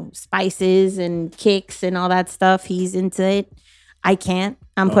 spices and kicks and all that stuff. He's into it. I can't.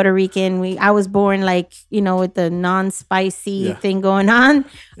 I'm Puerto Rican. I was born like, with the non-spicy thing going on.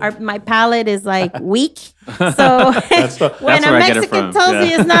 My palate is like weak. So when a Mexican tells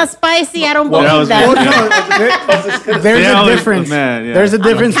me it's not spicy, I don't believe that. There's a difference. There's a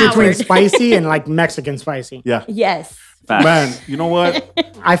difference between spicy and like Mexican spicy. Yeah. Yes. Facts. Man, you know what?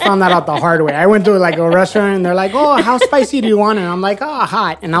 I found that out the hard way. I went to like a restaurant and they're like, "Oh, how spicy do you want it?" And I'm like, "Oh,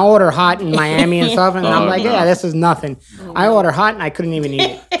 hot." And I order hot in Miami and stuff. And I'm like, "Yeah, this is nothing." I order hot and I couldn't even eat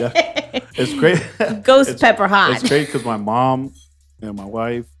it. Yeah. It's great. Ghost pepper hot. It's great because my mom and my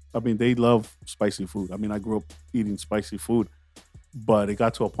wife, they love spicy food. I grew up eating spicy food, but it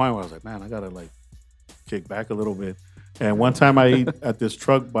got to a point where I was like, man, I gotta like kick back a little bit. And one time I ate at this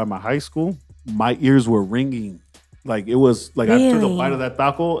truck by my high school, my ears were ringing. Like it was like I took a bite of that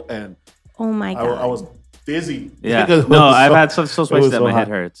taco and oh my God, I was dizzy. Yeah, no, I've had so spicy that my head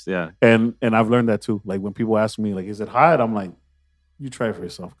hurts. Yeah, and I've learned that too. Like when people ask me, like, "Is it hot?" I'm like, "You try it for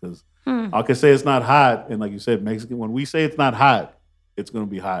yourself," because I can say it's not hot, and like you said, Mexican. When we say it's not hot, it's gonna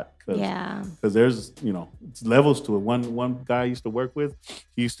be hot. Because there's it's levels to it. One guy I used to work with,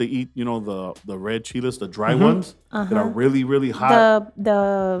 he used to eat the red chiles, the dry ones that are really really hot.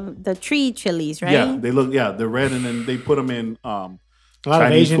 The tree chilies, right? Yeah, they look they're red, and then they put them in a lot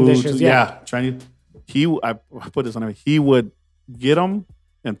Chinese of Asian foods. Dishes. Yeah, Chinese. I put this on him. He would get them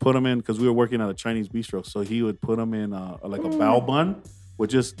and put them in because we were working at a Chinese bistro, so he would put them in like a bao bun with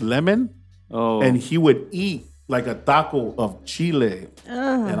just lemon, and he would eat like a taco of chile.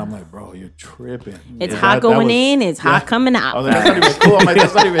 And I'm like, bro, you're tripping. It's hot going in, it's hot coming out. Oh, that's not even cool. I'm like,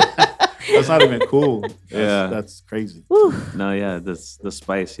 that's not even cool. That's crazy. No, the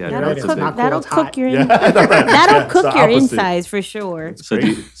spice. Yeah, that'll cook your that'll cook your insides for sure. So do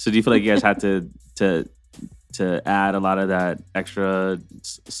you feel like you guys had to add a lot of that extra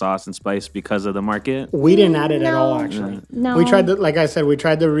sauce and spice because of the market? We didn't add it at all, actually. No. We tried to, like I said,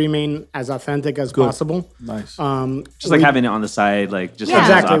 remain as authentic as possible. Nice. Just like having it on the side, like just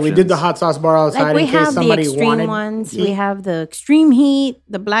exactly. We did the hot sauce bar outside in case somebody wanted. We have the extreme ones. We have the extreme heat,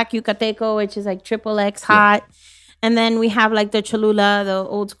 the black yucateco, which is like XXX hot. And then we have like the Cholula, the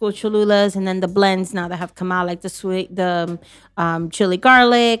old school Cholulas, and then the blends now that have come out, like the sweet, the chili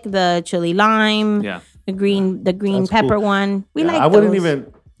garlic, the chili lime. Yeah. The green pepper one. We like those. I wouldn't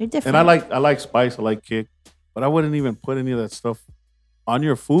even. They're different. And I like spice. I like kick, but I wouldn't even put any of that stuff on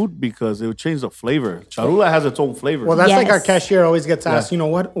your food because it would change the flavor. Cholula has its own flavor. Well, that's like our cashier always gets asked.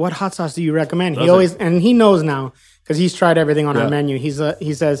 What hot sauce do you recommend? He always and he knows now because he's tried everything on our menu. He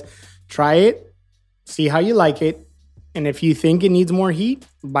says, try it, see how you like it, and if you think it needs more heat,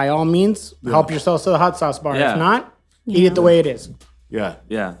 by all means, help yourself to the hot sauce bar. If not, eat it the way it is. Yeah.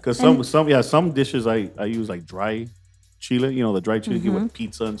 Because some dishes I use like dry chile, the dry chile you with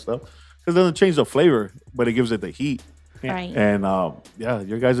pizza and stuff. Because it doesn't change the flavor, but it gives it the heat. Right. And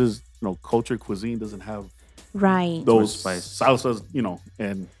your guys' culture cuisine doesn't have those salsas,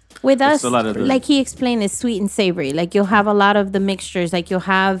 and with us, like he explained, it's sweet and savory. Like you'll have a lot of the mixtures. Like you'll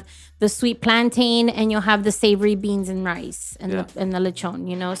have the sweet plantain and you'll have the savory beans and rice and the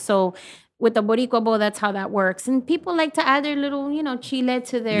lechon, So with the Boricua bowl, that's how that works. And people like to add their little, chile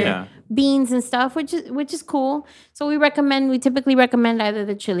to their beans and stuff, which is cool. So we typically recommend either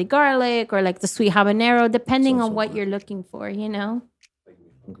the chili garlic or like the sweet habanero, depending on what you're looking for, Hungry.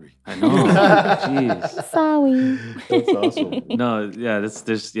 I know. Jeez. Sorry. That's awesome. No,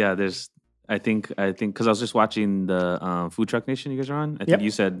 there's I think because I was just watching the Food Truck Nation you guys are on. I think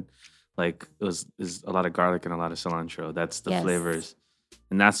you said like is a lot of garlic and a lot of cilantro. That's the flavors.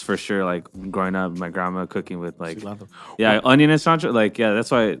 And that's for sure, like, growing up, my grandma cooking with, like, onion and cilantro. Like, that's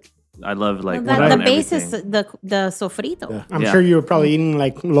why I love, like, the base is the sofrito. Yeah. I'm sure you were probably eating,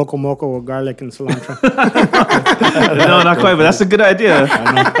 like, loco moco with garlic and cilantro. No, not quite, but that's a good idea.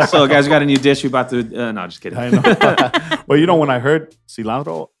 So, guys, we got a new dish. We about to... no, just kidding. I know. Well, when I heard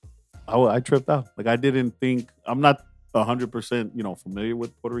cilantro, I tripped out. Like, I didn't think... I'm not 100%, familiar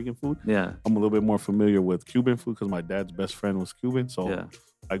with Puerto Rican food. Yeah. I'm a little bit more familiar with Cuban food because my dad's best friend was Cuban. So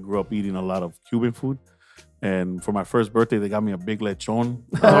I grew up eating a lot of Cuban food. And for my first birthday, they got me a big lechon.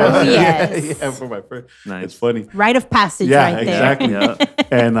 Oh, yes. For my first. Nice. It's funny. Rite of passage right there. Exactly.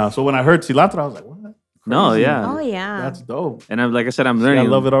 And so when I heard cilantro, I was like, what? No, yeah. Oh, yeah. That's dope. And like I said, I'm learning. I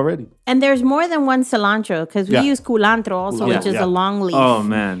love it already. And there's more than one cilantro because we use culantro also, which is a long leaf. Oh,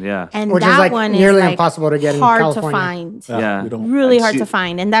 man, yeah. And which that is like one nearly is impossible to get in hard California. to find. Yeah. Really hard to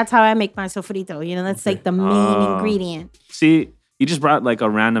find. And that's how I make my sofrito. You know, that's like the main ingredient. See, you just brought like a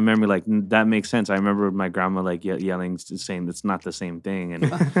random memory. Like that makes sense. I remember my grandma like yelling, saying it's not the same thing,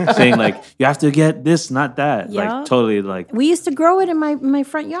 and saying like you have to get this, not that. Yeah. Like totally like. We used to grow it in my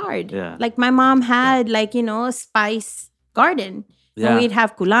front yard. Yeah. Like my mom had like, you know, a spice garden. Yeah. And we'd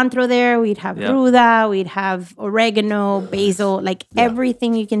have culantro there. We'd have ruda. We'd have oregano, basil, like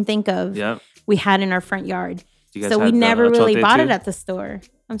everything you can think of. Yeah. We had in our front yard. You guys So we had never the really achote bought too? it at the store.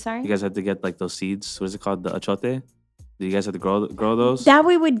 I'm sorry? You guys had to get like those seeds. What is it called? The achote? Do you guys have to grow those? That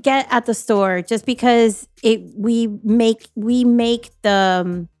we would get at the store just because we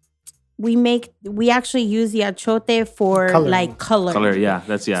actually use the achote for like color. Color,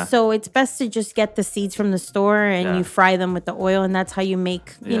 yeah. So it's best to just get the seeds from the store and you fry them with the oil, and that's how you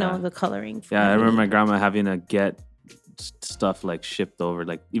make you know the coloring. Yeah, I remember my grandma having to get stuff like shipped over,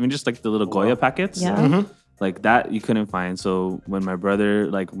 like even just like the little Goya packets. Yeah. Like that you couldn't find. So when my brother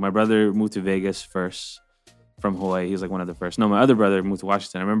moved to Vegas first from Hawaii, he was like one of the first. No, my other brother moved to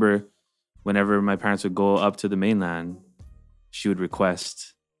Washington. I remember whenever my parents would go up to the mainland, she would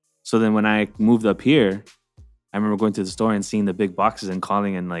request. So then when I moved up here, I remember going to the store and seeing the big boxes and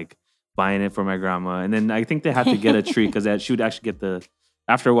calling and like buying it for my grandma. And then I think they had to get a tree because she would actually get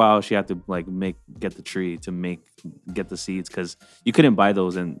after a while she had to like get the tree to get the seeds because you couldn't buy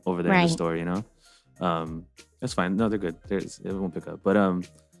those over there in the store, you know? That's fine. No, they're good. It won't pick up. But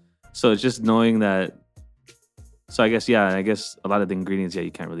so it's just knowing that. So I guess a lot of the ingredients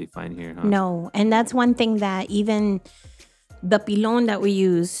you can't really find here. Huh? No, and that's one thing that even the pilon that we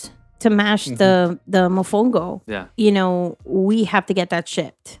use to mash the mofongo, you know, we have to get that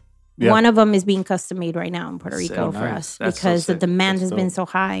shipped. Yeah. One of them is being custom made right now in Puerto Rico for us because the demand has been so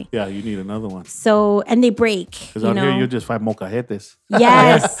high. Yeah, you need another one. So, and they break. Because out here you just find molcajetes.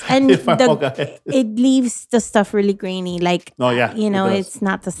 Yes, and it leaves the stuff really grainy. Like, you know, it's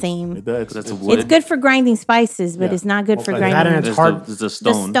not the same. It does. It's good for grinding spices, but it's not good for grinding. And it's hard. It's the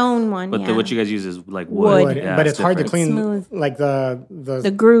stone. The stone one, But what you guys use is like wood. Yeah, but it's hard to clean, smooth. like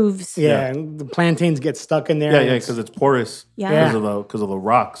the grooves. Yeah, and the plantains get stuck in there. Yeah, because it's porous. Yeah, because of the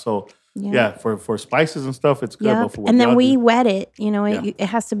rock. So for spices and stuff, it's good. Yeah, but for and then we wet it. You know, it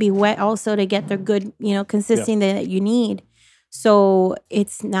has to be wet also to get the good, you know, consistency that you need. So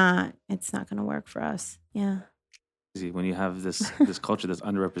it's not going to work for us. Yeah. When you have this culture that's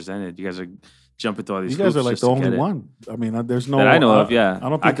underrepresented, you guys are jumping through all these. You guys are like the only one. I mean, there's no that I know of. Yeah, I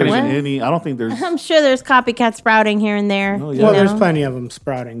don't think there's any. I don't think there's. I'm sure there's copycat sprouting here and there. Well, there's plenty of them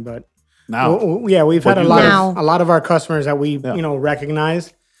sprouting, but now, we've had a lot of our customers that we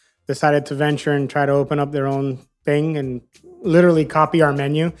recognize decided to venture and try to open up their own thing and literally copy our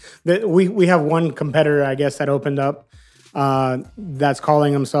menu. We have one competitor, I guess, that opened up that's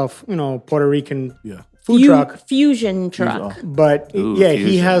calling himself, you know, Puerto Rican food truck. Fusion truck. But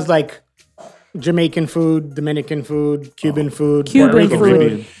he has like Jamaican food, Dominican food, Cuban food, Cuban Puerto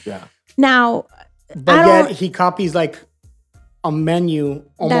Rican food. Yeah. Now, but yet he copies like a menu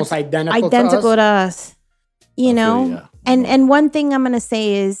almost identical to us. You know? And one thing I'm going to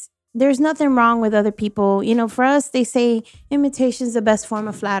say is there's nothing wrong with other people. You know, for us, they say imitation is the best form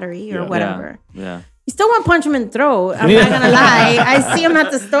of flattery or whatever. Yeah. You still want to punch him in the throat. I'm not going to lie. I see him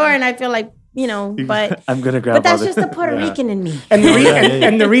at the store and I feel like, you know, but I'm going to grab but that's just the Puerto Rican in me.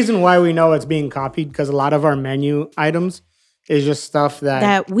 And the reason why we know it's being copied, because a lot of our menu items is just stuff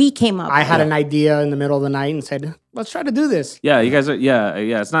that we came up with. I had an idea in the middle of the night and said, let's try to do this. Yeah, you guys are,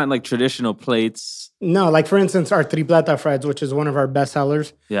 it's not like traditional plates. No, like for instance, our tripleta fries, which is one of our best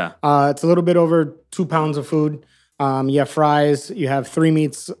sellers. Yeah. It's a little bit over 2 pounds of food. You have fries, you have 3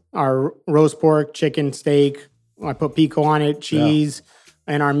 meats, our roast pork, chicken, steak. I put pico on it, cheese,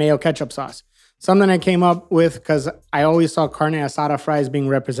 and our mayo ketchup sauce. Something I came up with because I always saw carne asada fries being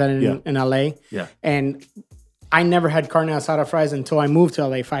represented in LA. Yeah. And I never had carne asada fries until I moved to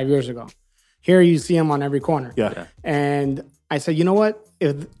LA 5 years ago. Here you see them on every corner. Yeah. And I said, you know what?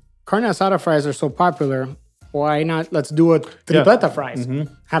 If carne asada fries are so popular, why not? Let's do a tripleta fries.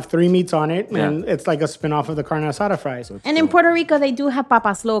 Mm-hmm. Have 3 meats on it, and it's like a spin-off of the carne asada fries. And in Puerto Rico, they do have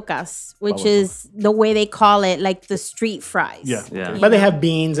papas locas, which is the way they call it, like the street fries. Yeah. But they have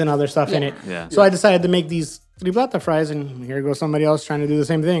beans and other stuff in it. Yeah. So I decided to make these tripleta fries, and here goes somebody else trying to do the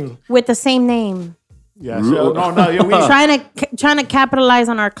same thing. With the same name. Yeah, so, we trying to capitalize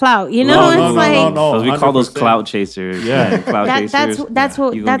on our clout, you know. No. We call those clout chasers. Yeah, that's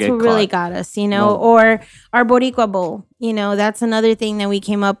what really got us, you know. Or our Boricua bowl, You know, that's another thing that we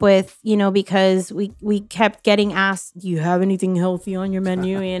came up with, you know, because we kept getting asked, do you have anything healthy on your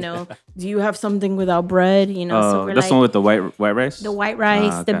menu? You know, do you have something without bread? You know, so we're that's the one with the white rice? The white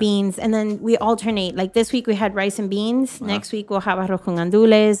rice, okay. The beans. And then we alternate. Like this week we had rice and beans. Next week we'll have arroz con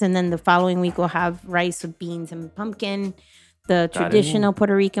gandules. And then the following week we'll have rice with beans and pumpkin, the traditional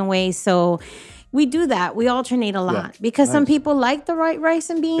Puerto Rican way. So we do that. We alternate a lot because some people like the white rice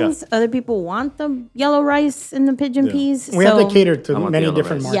and beans. Other people want the yellow rice and the pigeon peas. We have to cater to many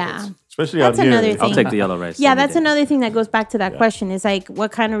different markets. Yeah. Especially out here. I'll take the yellow rice. Yeah, that's another thing that goes back to that question. Is like,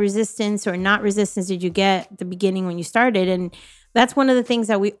 what kind of resistance or not resistance did you get at the beginning when you started? And that's one of the things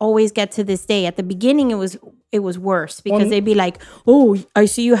that we always get to this day. At the beginning, it was worse because they'd be like, "Oh, I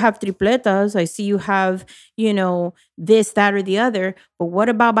see you have tripletas. I see you have, you know, this, that, or the other. But what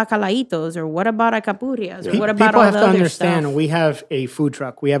about bacalaitos? Or what about acapurias? Or what about People all have the to other understand, stuff?" We have a food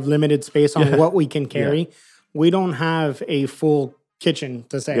truck. We have limited space on what we can carry. We don't have a full kitchen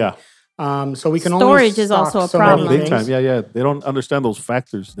to say. So we can storage is also a problem. Big time. Yeah. They don't understand those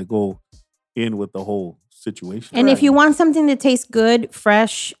factors that go in with the whole situation. And if you want something that tastes good,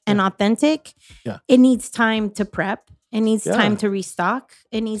 fresh, and authentic, it needs time to prep. It needs time to restock.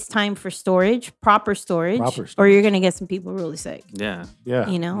 It needs time for storage, proper storage, or you're going to get some people really sick. Yeah.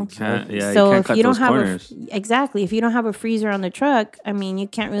 You know? So if you don't have if you don't have a freezer on the truck, I mean, you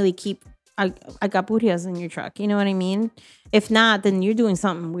can't really keep agapurias in your truck. You know what I mean? If not, then you're doing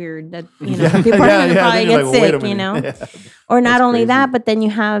something weird that, you know, people are going to probably get sick, you know? Or not only that, but then you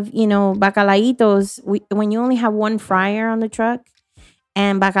have, you know, bacalaitos. When you only have one fryer on the truck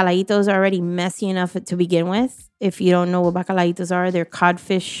and bacalaitos are already messy enough to begin with. If you don't know what bacalaitos are, they're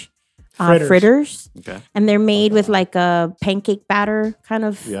codfish fritters. Okay. And they're made with like a pancake batter kind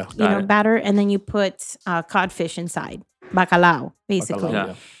of, batter. And then you put codfish inside, bacalao,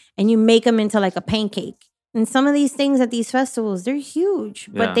 basically. And you make them into like a pancake. And some of these things at these festivals, they're huge,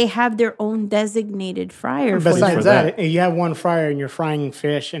 but they have their own designated fryer. Besides that, you have one fryer and you're frying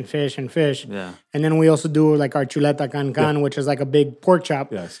fish and fish and fish. Yeah. And then we also do like our chuleta can, which is like a big pork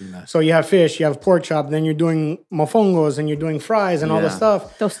chop. Yeah, I've seen that. So you have fish, you have pork chop, then you're doing mofongos and you're doing fries and all this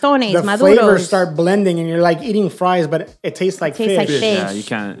stuff. Tostones, the maduros. Flavors start blending and you're like eating fries, but it tastes like fish. Yeah, you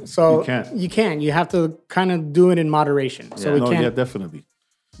can't. So you can't. You have to kind of do it in moderation. So we can't. Yeah, definitely.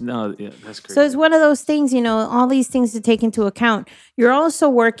 No, that's crazy. So it's one of those things, you know, all these things to take into account. You're also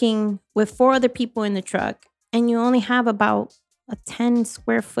working with 4 other people in the truck, and you only have about a 10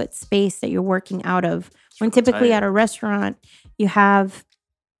 square foot space that you're working out of. When typically at a restaurant, you have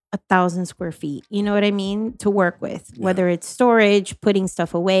 1,000 square feet, you know what I mean, to work with. Whether it's storage, putting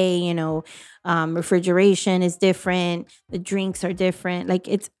stuff away, you know, refrigeration is different, the drinks are different. Like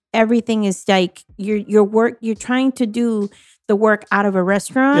everything is like you're trying to do the work out of a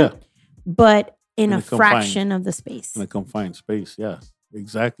restaurant, but in a fraction of the space. In a confined space,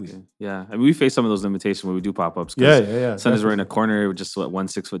 exactly. Yeah, I mean, we face some of those limitations when we do pop-ups. Sometimes we're in a corner with just 1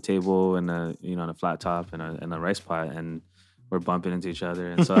 6-foot table and on a flat top and a rice pot, and we're bumping into each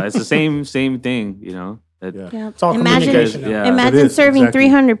other, and so it's the same thing, you know. It's all communication. Imagine serving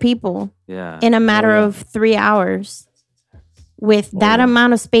 300 people in a matter of 3 hours. With that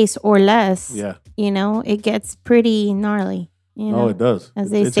amount of space or less, you know, it gets pretty gnarly. You know, it does. As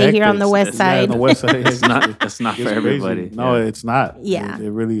they say here on the west side. On the west side. It's not for everybody. No, it's not. Yeah. It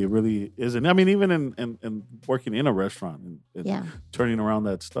really isn't. I mean, even in working in a restaurant and turning around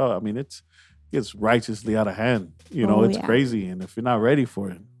that stuff, I mean, it's righteously out of hand. You know, it's crazy. And if you're not ready for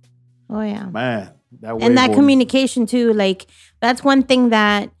it, man, that communication too, like that's one thing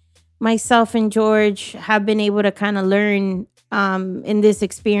that myself and George have been able to kind of learn in this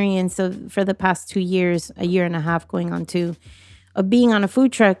experience for the past 2 years, a year and a half going on 2, of being on a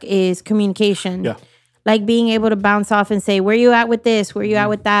food truck is communication. Yeah. Like being able to bounce off and say, where you at with this? Where you at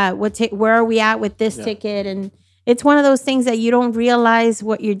with that? Where are we at with this ticket? And it's one of those things that you don't realize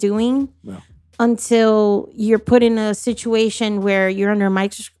what you're doing until you're put in a situation where you're under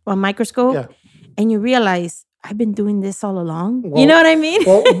a microscope and you realize, I've been doing this all along. Well, you know what I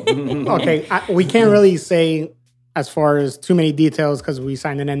mean? Okay. We can't really say as far as too many details because we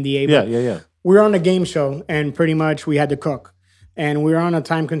signed an NDA. But we were on a game show and pretty much we had to cook. And we were on a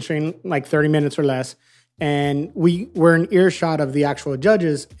time constraint, like 30 minutes or less. And we were in earshot of the actual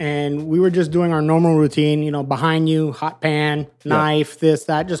judges. And we were just doing our normal routine, you know, behind you, hot pan, knife, this,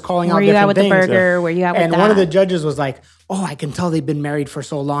 that, just calling out different things. Where you at with the burger? Where you at with that? And one of the judges was like, oh, I can tell they've been married for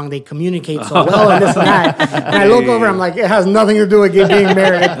so long. They communicate so well and this and that. And I look over, I'm like, it has nothing to do with being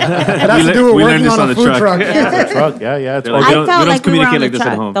married. It has to do with working on a food truck. It's I felt like we were on the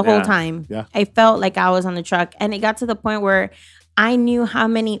truck the whole time. I felt like I was on the truck. And it got to the point where I knew how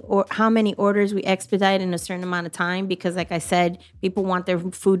many orders we expedite in a certain amount of time because, like I said, people want their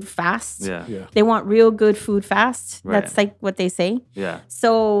food fast. Yeah. They want real good food fast. Right. That's like what they say. Yeah.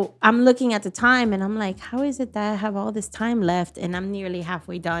 So I'm looking at the time and I'm like, how is it that I have all this time left and I'm nearly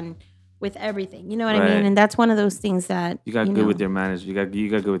halfway done with everything? You know what I mean? And that's one of those things that you got good with your management. You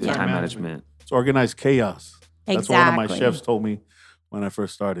got good with your time management. It's organized chaos. Exactly. That's what one of my chefs told me when I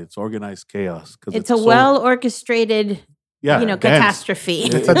first started. It's organized chaos. It's a well orchestrated. Catastrophe.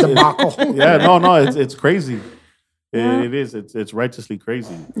 It's a debacle. It's crazy. It is. It's righteously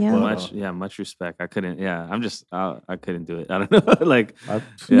crazy. Yeah. Much respect. I couldn't. Yeah, I couldn't do it. I don't know. Like,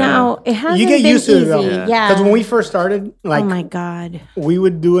 no, it hasn't. You get been used to it easy. though. Yeah. Because when we first started, like, oh my God, we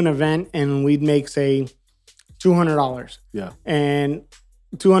would do an event and we'd make say $200. Yeah. And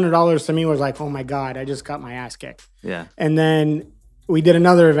 $200 to me was like, oh my God, I just got my ass kicked. Yeah. And then we did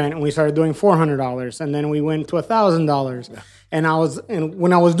another event and we started doing $400, and then we went to $1,000. Yeah. And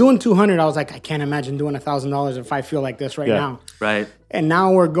when I was doing 200, I was like, I can't imagine doing $1,000 if I feel like this right now. Right. And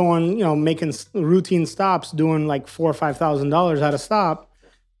now we're going, making routine stops, doing like $4,000 or $5,000 at a stop.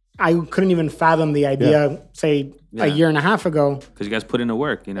 I couldn't even fathom the idea, say a year and a half ago. Because you guys put in the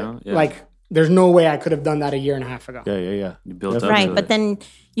work, Yeah. Like, there's no way I could have done that a year and a half ago. Yeah. You built up right, to but it. then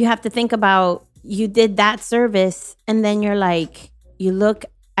you have to think about you did that service, and then you're like, you look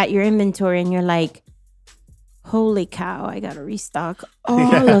at your inventory and you're like, holy cow, I got to restock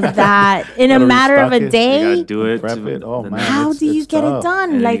all of that in a matter of a day. You got to do it. Prep it. Oh, man. How do you get it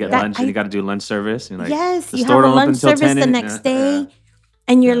done? And like you that. Lunch, and you got to do lunch service. And Yes, you have a lunch service the next day.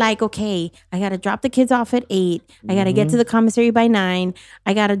 And you're like, okay, I got to drop the kids off at 8. I got to get to the commissary by 9.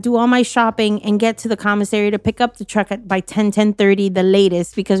 I got to do all my shopping and get to the commissary to pick up the truck by 10:30 the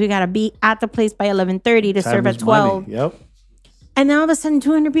latest, because we got to be at the place by 11:30 to serve at 12. Money. Yep. And then all of a sudden,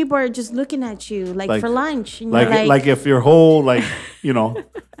 200 people are just looking at you like for lunch. And you're like if your whole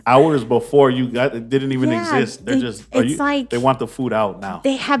hours before you didn't even exist. They're they want the food out now.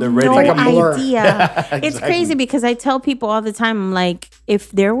 They have They're no ready. idea. Exactly. It's crazy because I tell people all the time, I'm like,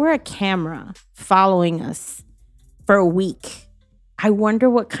 if there were a camera following us for a week, I wonder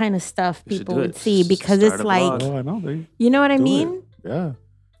what kind of stuff people would see, because it's like, I know. you know what I mean? Yeah.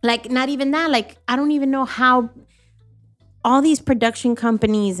 Like, not even that. Like, I don't even know how all these production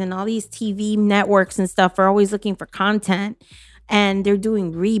companies and all these TV networks and stuff are always looking for content, and they're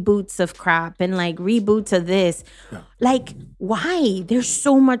doing reboots of crap and like reboots of this. Yeah. Like, why? There's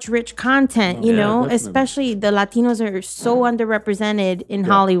so much rich content, you know, definitely. Especially the Latinos are so underrepresented in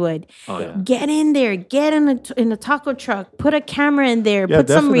Hollywood. Oh, yeah. Get in there, get in a taco truck, put a camera in there, put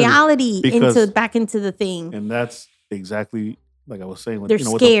some reality back into the thing. And that's exactly like I was saying, with, they're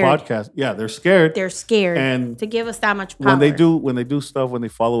scared. With the podcast. Yeah, they're scared. They're scared and to give us that much power. When they do stuff, when they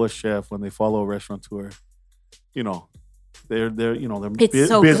follow a chef, when they follow a restaurateur, they're it's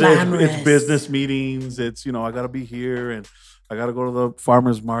so glamorous. It's business meetings. It's I gotta be here and I gotta go to the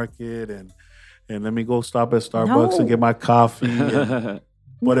farmer's market and let me go stop at Starbucks and get my coffee.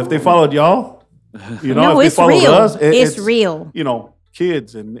 But if they followed y'all, if they followed real. us, it's real.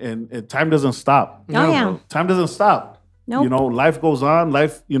 Kids and time doesn't stop. Time doesn't stop. Nope. Life goes on.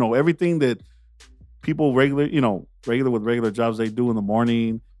 Life, everything that people regular with regular jobs they do in the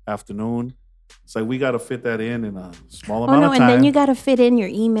morning, afternoon. It's like we got to fit that in a small amount of time. And then you got to fit in your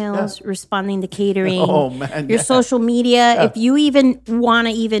emails, responding to catering. Oh man, your social media. Yeah. If you even want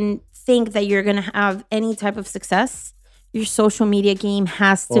to even think that you're going to have any type of success, your social media game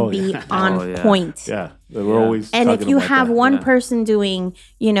has to be on point. Yeah. We're always and if you have one person doing,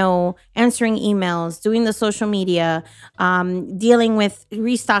 answering emails, doing the social media, dealing with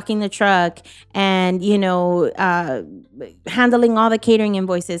restocking the truck, and handling all the catering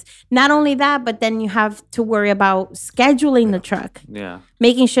invoices. Not only that, but then you have to worry about scheduling the truck. Yeah.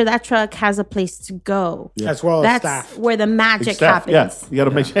 Making sure that truck has a place to go. Yeah. As well as staff. That's where the magic happens. Yeah. You got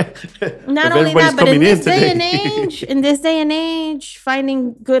to make sure. Not only that, but in this day and age,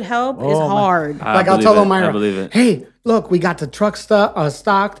 finding good help is hard. Like I'll tell I believe it. Hey, look, we got the truck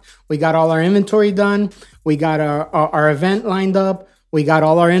stocked. We got all our inventory done. We got our event lined up. We got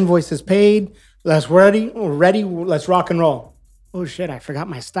all our invoices paid. Let's ready. Let's rock and roll. Oh shit, I forgot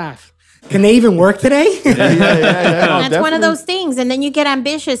my staff. Can they even work today? Yeah. That's one of those things. And then you get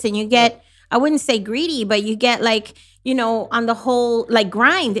ambitious and you get, I wouldn't say greedy, but you get like, on the whole, like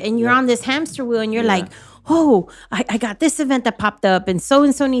grind, and you're on this hamster wheel and you're like, oh, I got this event that popped up and so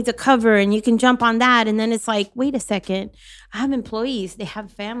needs a cover, and you can jump on that. And then it's like, wait a second, I have employees, they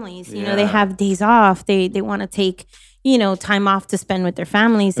have families, they have days off. They want to take, time off to spend with their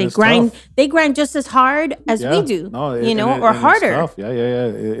families. They grind just as hard as we do, or harder. Yeah.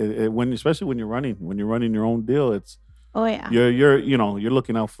 Especially when you're running your own deal, it's Oh yeah. You're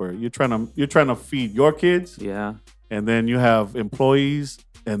looking out for. You're trying to feed your kids. Yeah. And then you have employees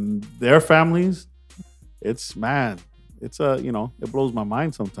and their families. It blows my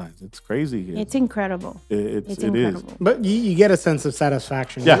mind sometimes. It's crazy. It's incredible. It's incredible. Is. But you get a sense of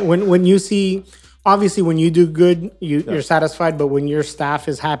satisfaction. Yeah. When you see, obviously, when you do good, you're satisfied. But when your staff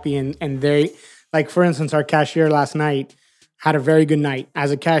is happy and they, like for instance, our cashier last night had a very good night.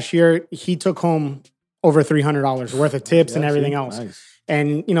 As a cashier, he took home over $300 worth of tips and everything else. Nice.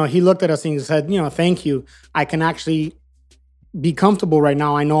 And, he looked at us and he said, thank you. I can actually be comfortable right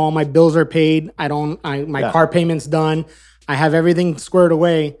now. I know all my bills are paid. My car payment's done. I have everything squared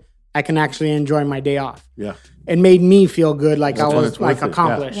away. I can actually enjoy my day off. Yeah. It made me feel good. Like I was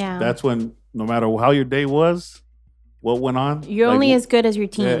accomplished. Yeah. That's when, no matter how your day was, what went on. You're only as good as your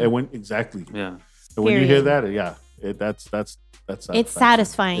team. Yeah, it went exactly. Yeah. And when you hear that, that's it's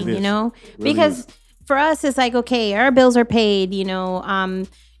satisfying, Really because for us, it's like, okay, our bills are paid,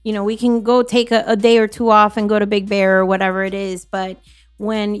 we can go take a day or two off and go to Big Bear or whatever it is. But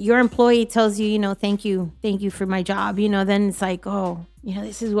when your employee tells you, thank you for my job, then it's like, oh,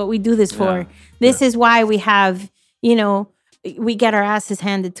 this is what we do this for. This is why we have, we get our asses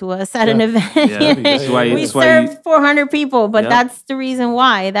handed to us at an event. Yeah. We serve 400 people, but that's the reason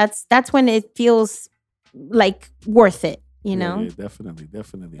why. That's when it feels like worth it. Yeah,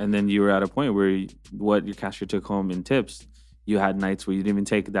 definitely. And then you were at a point where what your cashier took home in tips, you had nights where you didn't even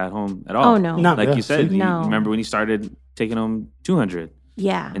take that home at all. Oh, no. Like you said, no. You remember when you started taking home 200?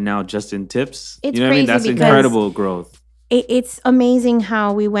 Yeah. And now just in tips? It's you know what I mean? That's incredible growth. It's amazing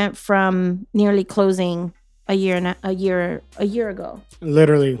how we went from nearly closing a year ago.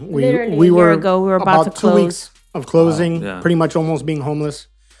 Literally, we were about to close. 2 weeks of closing, pretty much almost being homeless.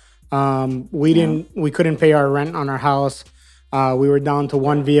 We couldn't pay our rent on our house. We were down to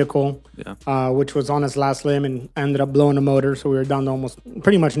one vehicle, which was on its last limb and ended up blowing the motor. So we were down to almost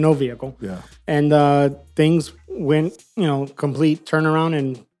pretty much no vehicle. Yeah. And things went, complete turnaround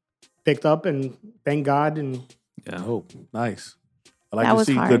and picked up, and thank God. And nice. I like to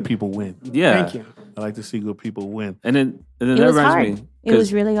see good people win. Yeah. Thank you. I like to see good people win. And then that was reminds hard. me. It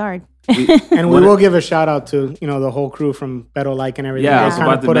was really hard. And we will give a shout out to, the whole crew from Beto Like and everything. Yeah, they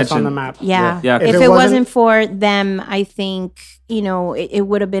kind of put us on the map. Yeah. If it wasn't for them, I think, it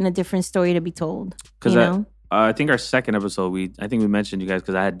would have been a different story to be told. Because I think our second episode, we mentioned you guys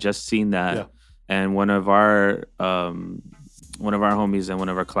because I had just seen that. And one of our homies and one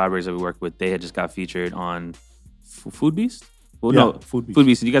of our collaborators that we work with, they had just got featured on Food Beast. Well, no, Food Beast. Food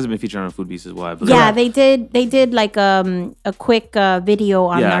Beast. You guys have been featured on Food Beast as well, I believe. Yeah, they did. They did like a quick video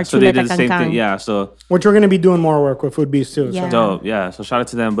on our so they did the same thing. Yeah, so which we're going to be doing more work with Food Beast too. Yeah. So. Dope. Yeah, so shout out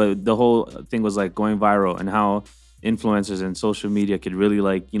to them. But the whole thing was like going viral and how influencers and social media could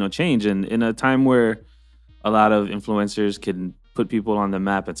really change. And in a time where a lot of influencers can put people on the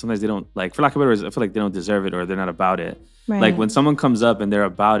map, and sometimes they don't, like, for lack of better words, I feel like they don't deserve it or they're not about it. Right. Like when someone comes up and they're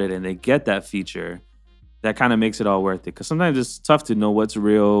about it and they get that feature, that kind of makes it all worth it. Because sometimes it's tough to know what's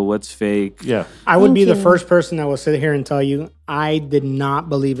real, what's fake. Yeah. I would be the first person that will sit here and tell you I did not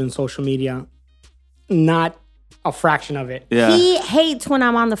believe in social media. Not a fraction of it. Yeah. He hates when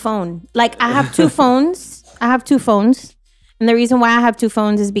I'm on the phone. Like, I have two phones. And the reason why I have two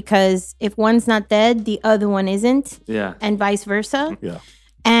phones is because if one's not dead, the other one isn't. Yeah. And vice versa. Yeah.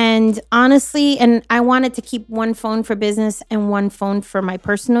 And honestly, and I wanted to keep one phone for business and one phone for my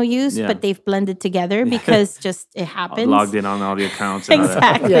personal use, but they've blended together because just it happens. Logged in on all the accounts. And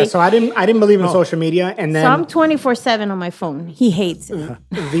exactly. Yeah, so I didn't believe in social media, and then so I'm 24/7 on my phone. He hates it.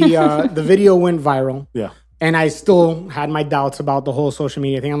 The video went viral. Yeah. And I still had my doubts about the whole social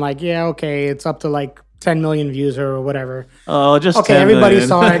media thing. I'm like, yeah, okay, it's up to like 10 million views or whatever. Oh, just okay. 10 Everybody million.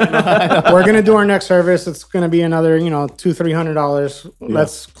 saw it. We're gonna do our next service. It's gonna be another, $200-$300.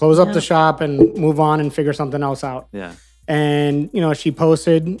 Let's close up the shop and move on and figure something else out. Yeah. And she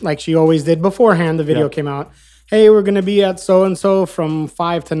posted like she always did beforehand. The video came out. Hey, we're gonna be at so and so from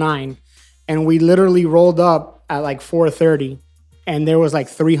 5 to 9, and we literally rolled up at like 4:30. And there was like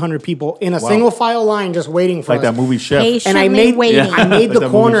 300 people in a single file line just waiting for us. Like that movie Chef. Patiently And I made Like the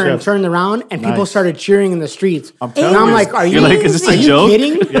corner and turned around, and people started cheering in the streets. And I'm like, are you like, is this a joke?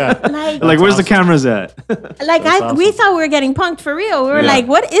 kidding? Yeah. Like, where's the cameras at? We thought we were getting punked for real. We were like,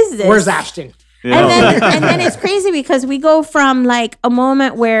 what is this? Where's Ashton? Yeah. And then it's crazy because we go from like a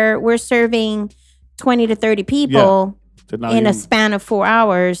moment where we're serving 20 to 30 people in a span of 4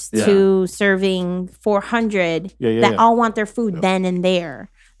 hours to serving 400 that all want their food then and there.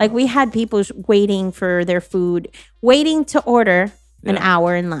 Like, we had people waiting for their food, waiting to order an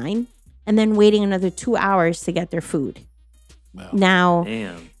hour in line, and then waiting another 2 hours to get their food. Wow. Now,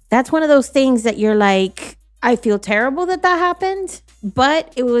 that's one of those things that you're like, I feel terrible that happened,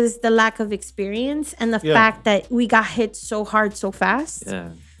 but it was the lack of experience and the fact that we got hit so hard so fast. Yeah.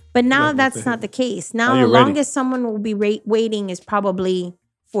 But now that's not the case. Now the longest someone will be waiting is probably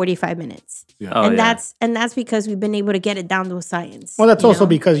 45 minutes. Yeah. Oh, that's because we've been able to get it down to a science. Well, that's also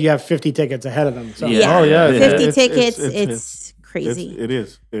because you have 50 tickets ahead of them. So. Yeah. Oh, yeah. 50 tickets, it's crazy. It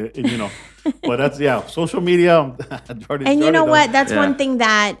is. You know, but that's, social media. And you know what? That's one thing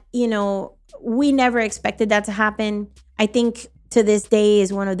that, we never expected that to happen. I think to this day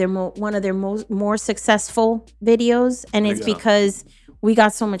is one of their more successful videos. And it's because we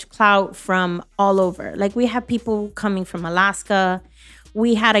got so much clout from all over. Like we have people coming from Alaska.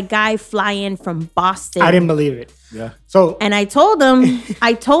 We had a guy fly in from Boston. I didn't believe it. Yeah. And I told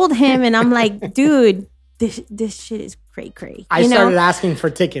him, and I'm like, dude, this shit is cray. I started asking for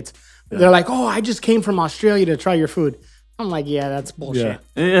tickets. Yeah. They're like, oh, I just came from Australia to try your food. I'm like, yeah, that's bullshit.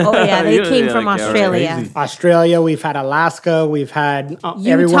 Yeah. Oh, yeah, they came from Australia. Crazy. Australia, we've had Alaska, we've had Utah,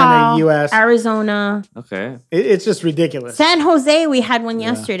 everyone in the U.S. Arizona. Okay. It's just ridiculous. San Jose, we had one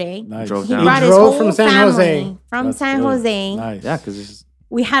yesterday. Nice. Drove He down. brought his drove whole from San family Jose. from That's San good. Jose. Nice. Yeah, because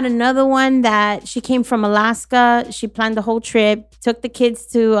We had another one that she came from Alaska. She planned the whole trip, took the kids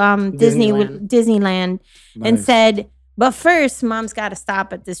to Disneyland and said, but first, mom's got to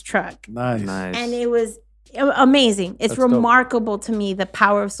stop at this truck. Nice. And it was amazing. It's remarkable to me, the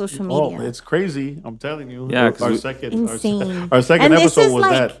power of social media. Oh, it's crazy. I'm telling you. Yeah, our second and episode was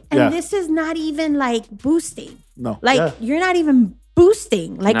that. And this is not even like boosting. No. You're not even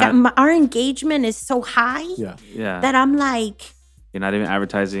boosting. Like our engagement is so high that I'm like... You're not even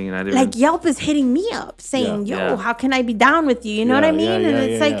advertising. You're not even... Like Yelp is hitting me up saying, how can I be down with you? You know what I mean? And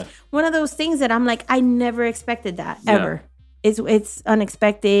it's one of those things that I'm like, I never expected that ever. It's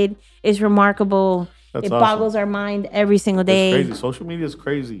unexpected. It's remarkable. It boggles our mind every single day. It's crazy. Social media is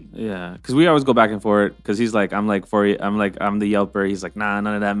crazy. Yeah. Because we always go back and forth. Because he's like, I'm the Yelper. He's like, nah,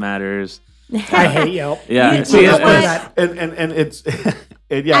 none of that matters. I hate Yelp. Yeah. And it's...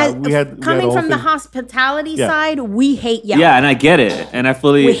 we had coming from the hospitality side, we hate Yelp. Yeah, and I get it, and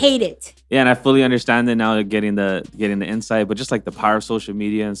we hate it. Yeah, and I fully understand it now, getting the insight, but just like the power of social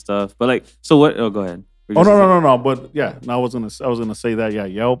media and stuff. But like, so what? Oh, go ahead. No. But yeah, no, I was gonna say that. Yeah,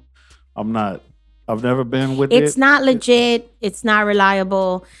 Yelp. I've never been with it. It's not legit. It's not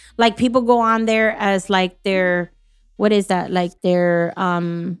reliable. Like people go on there as like their, what is that? Like their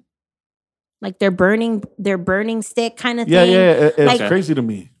burning stick kind of thing. Yeah. It's crazy to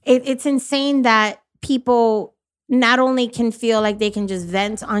me. It's insane that people not only can feel like they can just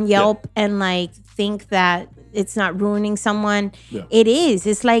vent on Yelp and like think that it's not ruining someone. Yeah. It is.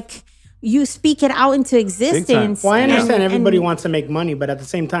 It's like you speak it out into existence. Well, I understand everybody wants to make money, but at the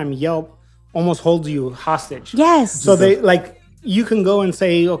same time, Yelp almost holds you hostage. Yes. So you can go and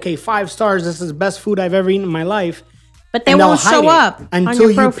say, okay, 5 stars. This is the best food I've ever eaten in my life. But they won't show up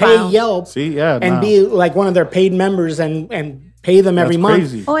until you pay Yelp be like one of their paid members and pay them every month.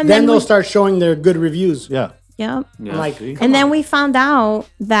 Crazy. Oh, and then they'll start showing their good reviews. Yeah. Yep. Yeah. Like, and then we found out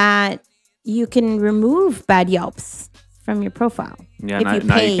that you can remove bad Yelps from your profile. Yeah, if you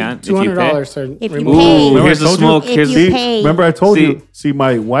now pay. you can't. $200 if you remove. pay. Here's the smoke. If you pay. Remember I told you. See,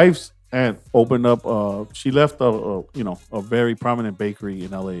 my wife's aunt opened up. She left a very prominent bakery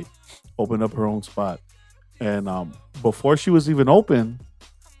in LA, opened up her own spot. And before she was even open,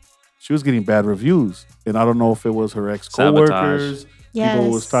 she was getting bad reviews. And I don't know if it was her ex-coworkers. Yes.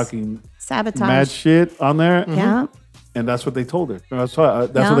 People was talking sabotage, mad shit on there. Mm-hmm. Yeah. And that's what they told her. That's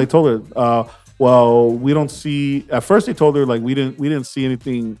what they told her. Well, we don't see... At first they told her, like, we didn't see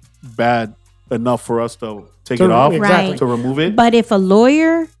anything bad enough for us to take it off, to remove it. But if a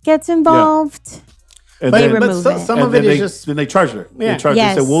lawyer gets involved... And they remove it. Some of it is just... Then they charged her. Yeah. They charged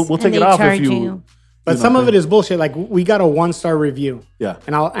her. They said, we'll take it off if you... But some of it is bullshit. Like we got a 1-star review. Yeah.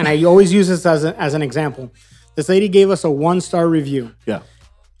 And I always use this as an example. This lady gave us a 1-star review. Yeah.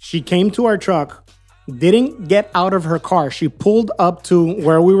 She came to our truck, didn't get out of her car. She pulled up to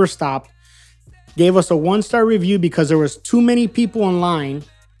where we were stopped, gave us a 1-star review because there was too many people in line.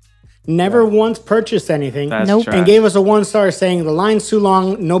 Never once purchased anything. Nope. And gave us a 1-star saying the line's too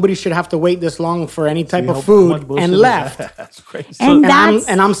long. Nobody should have to wait this long for any type of food, and left. That's crazy. And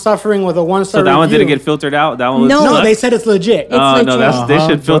I'm suffering with a 1-star So that review. one didn't get filtered out? That one was No, they said it's legit. It's no, they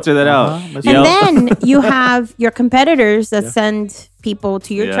should filter that out. And then you have your competitors that send people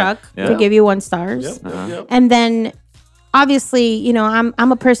to your truck to give you 1 stars. Yep. And then obviously,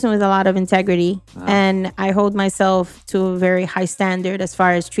 I'm a person with a lot of integrity and I hold myself to a very high standard as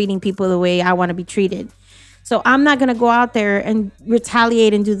far as treating people the way I want to be treated. So I'm not going to go out there and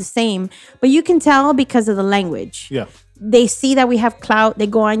retaliate and do the same. But you can tell because of the language. Yeah. they see that we have clout, they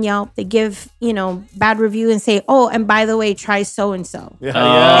go on Yelp, they give, bad review and say, oh, and by the way, try so-and-so. Yeah.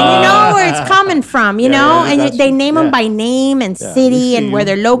 And you know where it's coming from, know, and they name them by name and city and where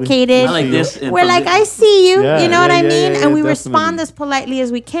they're located. I like this. We're like, I see you. You know what I mean? And we respond as politely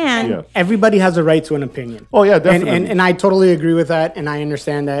as we can. Yeah. Everybody has a right to an opinion. Oh, yeah, definitely. And I totally agree with that, and I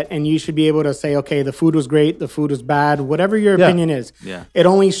understand that. And you should be able to say, okay, the food was great, the food was bad, whatever your opinion is. Yeah. It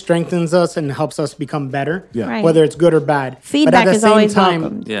only strengthens us and helps us become better, whether it's good or bad. Feedback is always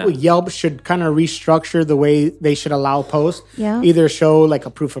welcome. Yelp should kind of restructure the way they should allow posts. Yeah. Either show like a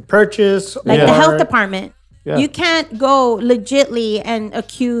proof of purchase. Like the health department. Yeah. You can't go legitly and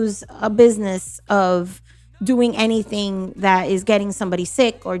accuse a business of doing anything that is getting somebody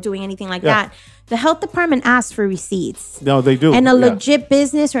sick or doing anything like that. The health department asks for receipts. No, they do. And a legit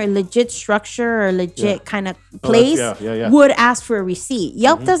business or a legit structure or a legit kind of place would ask for a receipt.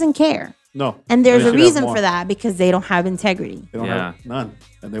 Yelp doesn't care. No. And there's a reason for that, because they don't have integrity. They don't have none.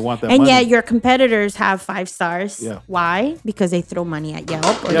 And they want that money. And yet your competitors have 5 stars. Yeah. Why? Because they throw money at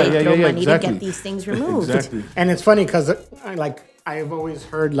Yelp or they throw money to get these things removed. Exactly. And it's funny because I've always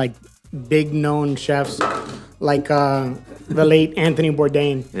heard like big known chefs like the late Anthony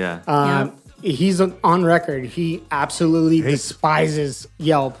Bourdain. Yeah. He's on record. He absolutely despises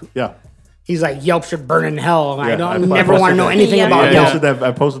Yelp. Yeah. He's like, Yelp should burn in hell. I never want to know anything about Yelp.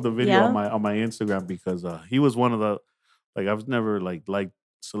 I posted the video on my Instagram because he was one of the, like, I've never liked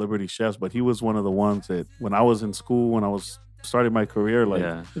celebrity chefs, but he was one of the ones that when I was in school, when I was starting my career,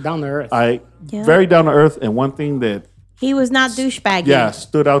 down to earth. Very down to earth. And one thing that he was not douchebaggy. Yeah,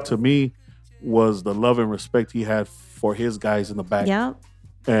 stood out to me was the love and respect he had for his guys in the back. Yeah.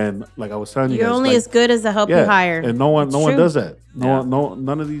 And like I was telling you, you're only as good as the help you hire. And no one does that.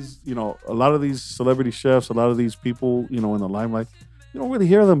 None of these, a lot of these celebrity chefs, a lot of these people, in the limelight, you don't really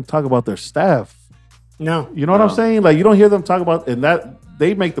hear them talk about their staff. No. You know what I'm saying? Like, you don't hear them talk about, and that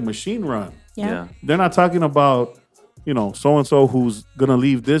they make the machine run. Yeah. They're not talking about, so-and-so who's going to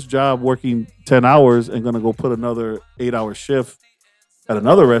leave this job working 10 hours and going to go put another 8-hour shift at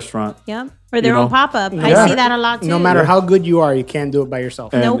another restaurant. Yeah. Or their own pop-up. I see that a lot too. No matter how good you are, you can't do it by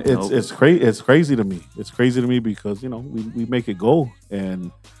yourself. And it's crazy. It's crazy to me. It's crazy to me because, we make it go.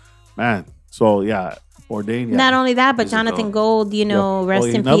 And man, so yeah, Bourdain. Yeah. Not only that, but Jonathan Gold, rest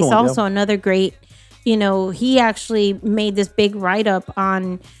in peace. Also another great, he actually made this big write-up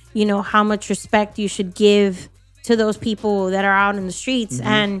on, how much respect you should give to those people that are out in the streets. Mm-hmm.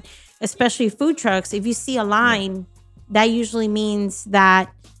 And especially food trucks. If you see a line, that usually means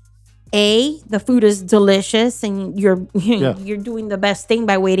that the food is delicious and you're doing the best thing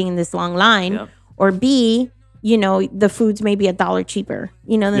by waiting in this long line. Yep. Or B, the food's maybe $1 cheaper,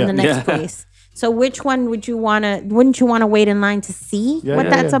 than the next place. So which one wouldn't you want to wait in line to see what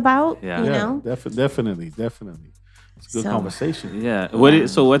that's about? Yeah. Definitely. It's a good conversation. Yeah.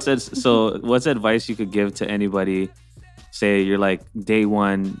 What's advice you could give to anybody? Say you're like day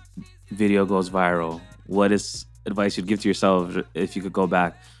one, video goes viral. What is advice you'd give to yourself if you could go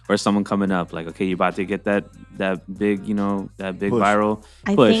back, or someone coming up like, okay, you're about to get that big, that big push. Viral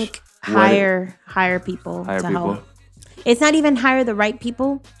I think hire people to help. It's not even hire the right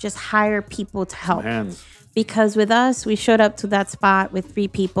people, just hire people to help. Hands. Because with us, we showed up to that spot with 3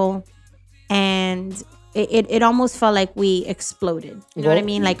 people and it almost felt like we exploded. You know what I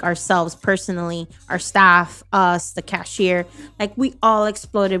mean? Like ourselves personally, our staff, us, the cashier, like we all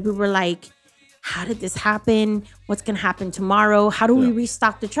exploded. We were like, how did this happen? What's going to happen tomorrow? How do we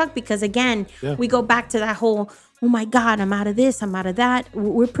restock the truck? Because again, we go back to that whole, oh my God, I'm out of this, I'm out of that.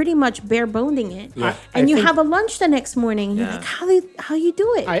 We're pretty much bare boning it. Yeah. And you have a lunch the next morning. And you're like, how you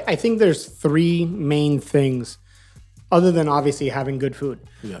do it? I think there's 3 main things, other than obviously having good food.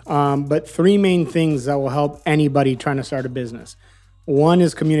 Yeah. But 3 main things that will help anybody trying to start a business. 1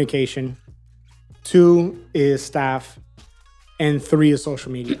 is communication. 2 is staff. And 3 is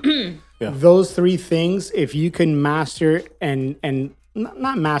social media. Those 3 things, if you can master and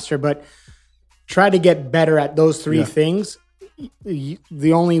not master, but try to get better at those 3 things,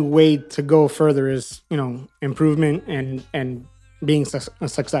 the only way to go further is, improvement and being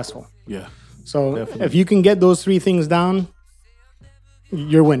successful. Yeah. So if you can get those 3 things down,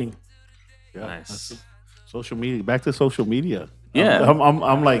 you're winning. Yeah. Nice. Social media. Back to social media. Yeah.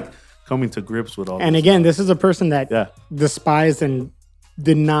 I'm like coming to grips with all and this. Again, this is a person that despised and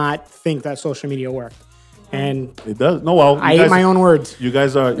did not think that social media worked. And it does. No, well, I ate my own words. You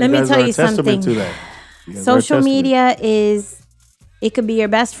guys are. Let me tell you something. To that. Social media it could be your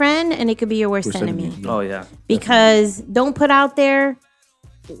best friend and it could be your worst enemy. Oh yeah. Because don't put out there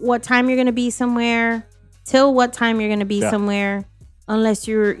what time you're going to be somewhere, till what time you're going to be somewhere. unless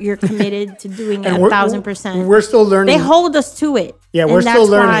you're committed to doing it 1,000%. We're still learning. They hold us to it. Yeah, we're still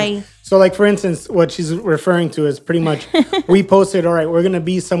learning. So, like, for instance, what she's referring to is pretty much we posted, all right, we're going to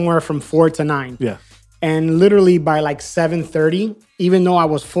be somewhere from 4 to 9. Yeah. And literally by like 7:30, even though I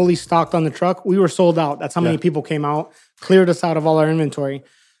was fully stocked on the truck, we were sold out. That's how many people came out, cleared us out of all our inventory.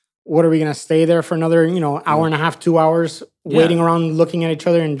 What are we going to stay there for another, hour and a half, 2 hours, waiting around, looking at each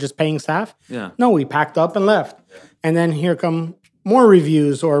other and just paying staff? Yeah. No, we packed up and left. And then here come more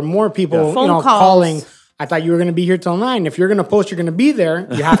reviews or more people, Phone calls. calling. I thought you were going to be here till 9. If you're going to post, you're going to be there.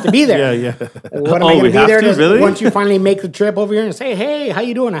 You have to be there. Yeah. What am I going to be there? Really? Once you finally make the trip over here and say, "Hey, how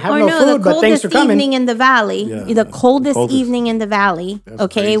you doing? I have no food, the but thanks for coming." evening in the valley. Yeah. The coldest evening in the valley. That's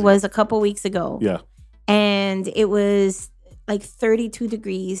okay, crazy. was a couple weeks ago. Yeah. And it was like 32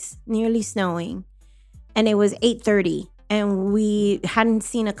 degrees, nearly snowing, and it was 8:30, and we hadn't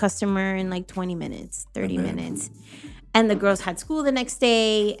seen a customer in like 20 minutes, 30 minutes. And the girls had school the next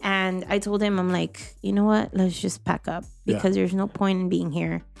day, and I told him, I'm like, you know what? Let's just pack up because there's no point in being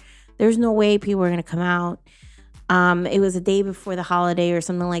here. There's no way people are going to come out. It was a day before the holiday or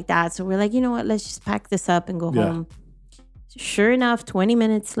something like that. So we're like, you know what? Let's just pack this up and go home. Sure enough, 20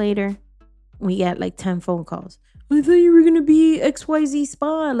 minutes later, we get like 10 phone calls. I thought you were going to be XYZ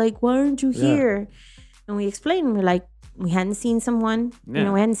spot. Like, why aren't you here? And we explained, we're like, we hadn't seen someone, we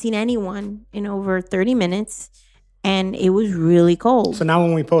hadn't seen anyone in over 30 minutes. And it was really cold. So now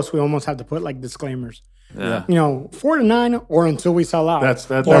when we post, we almost have to put like disclaimers. Yeah. 4 to 9 or until we sell out. That's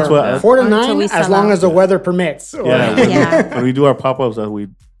what 4 to 9 as long as the weather permits. When we do our pop-ups,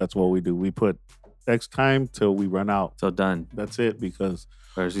 that's what we do. We put X time till we run out. So done. That's it, because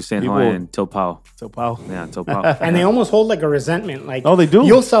or as you say in Hawaiian, till pau. Till pau. Yeah, till pau. And they almost hold like a resentment. Like, they do.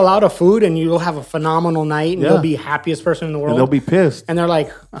 You'll sell out of food and you'll have a phenomenal night and you'll be happiest person in the world. And they'll be pissed. And they're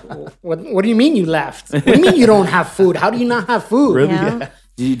like, what do you mean you left? What do you mean you don't have food? How do you not have food? Really? Yeah.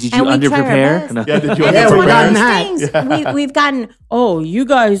 Did you underprepare? Yeah, did you And we've gotten that. We've gotten,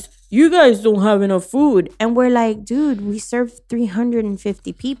 you guys don't have enough food. And we're like, dude, we served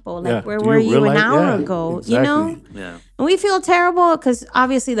 350 people. Like, where were you an hour ago? Exactly. You know? Yeah. And we feel terrible because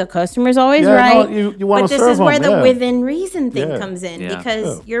obviously the customer's always Yeah, right. no, you wanna but this serve is where them, the within reason thing comes in. Yeah.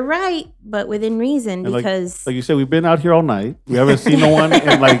 Because you're right, but within reason. And because like you said, we've been out here all night. We haven't seen no one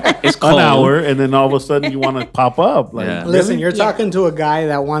in like an hour, and then all of a sudden you want to pop up. Like, listen, you're talking to a guy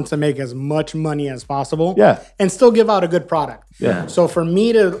that wants to make as much money as possible, and still give out a good product. Yeah. So for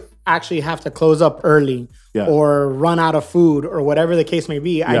me to actually have to close up early or run out of food or whatever the case may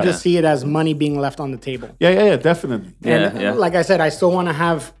be, I just see it as money being left on the table. Yeah, definitely. And like I said, I still want to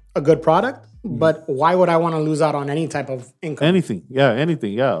have a good product, but why would I want to lose out on any type of income? Anything,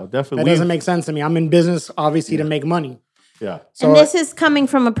 definitely. That doesn't make sense to me. I'm in business, obviously, to make money. Yeah. So and this is coming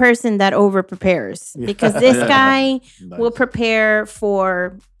from a person that over prepares because this guy will prepare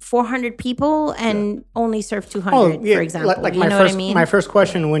for 400 people and only serve 200, for example. Like you know what I mean? My first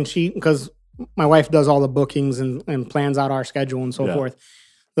question because my wife does all the bookings and plans out our schedule and so forth.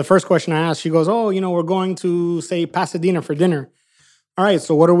 The first question I asked, she goes, we're going to, say, Pasadena for dinner. All right,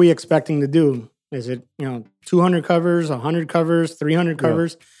 so what are we expecting to do? Is it, 200 covers, 100 covers, 300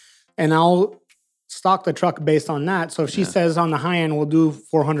 covers? And I'll stock the truck based on that. So if she says on the high end, we'll do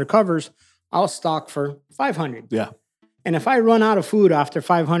 400 covers, I'll stock for 500. Yeah. And if I run out of food after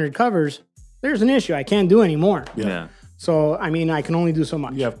 500 covers, there's an issue. I can't do any more. Yeah. So, I mean, I can only do so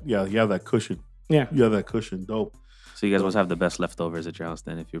much. You have that cushion. Yeah. You have that cushion. Dope. So you guys must have the best leftovers at your house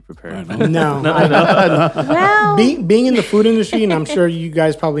then if you're preparing. No. Well, being in the food industry, and I'm sure you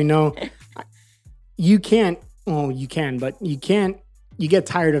guys probably know, you can't, you get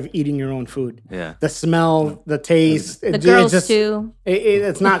tired of eating your own food. Yeah. The smell, the taste. the girls too.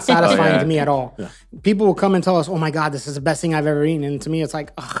 It's not satisfying to me at all. Yeah. People will come and tell us, oh my God, this is the best thing I've ever eaten. And to me, it's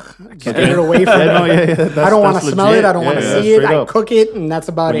like, get it away from me. I don't want to smell it. I don't want to see it. I cook it, and that's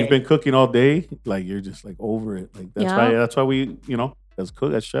about it. You've been cooking all day, like you're just like over it. Like that's why we,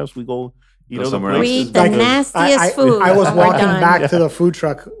 as chefs, we go eat other places. We eat the nastiest food. I was walking back to the food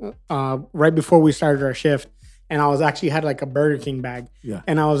truck right before we started our shift. And I was actually had like a Burger King bag. Yeah.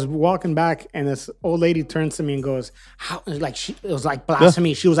 And I was walking back, and this old lady turns to me and goes, it was like blasphemy.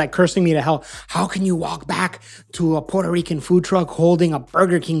 Yeah. She was like cursing me to hell. How can you walk back to a Puerto Rican food truck holding a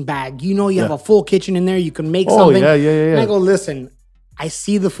Burger King bag? You have a full kitchen in there. You can make something. Yeah. And I go, listen, I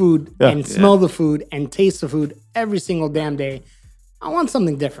see the food and smell the food and taste the food every single damn day. I want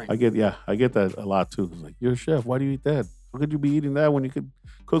something different. I get that a lot too. It's like, you're a chef. Why do you eat that? How could you be eating that when you could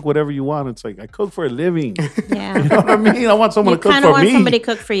cook whatever you want. It's like, I cook for a living. Yeah. You know what I mean? I want someone to cook for me. You kind of want somebody to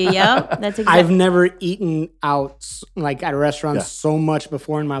cook for you, yeah. That's exactly. I've never eaten out like at restaurants so much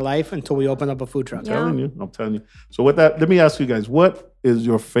before in my life until we opened up a food truck. I'm telling you. So with that, let me ask you guys, what is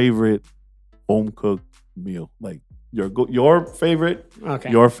your favorite home cooked meal? Like your favorite? Okay.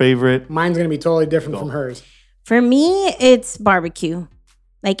 Your favorite? Mine's going to be totally different from hers. For me, it's barbecue.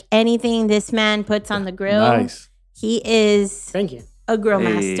 Like anything this man puts on the grill. Nice. He is Thank you. a grill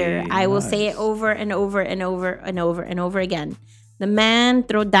master. I will say it over and over and over and over and over again. The man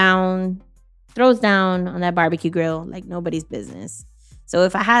throws down on that barbecue grill like nobody's business. So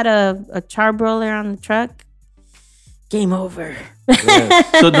if I had a charbroiler on the truck, game over.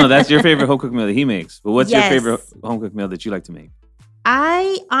 Yes. So no, that's your favorite home cooked meal that he makes. But what's your favorite home cooked meal that you like to make?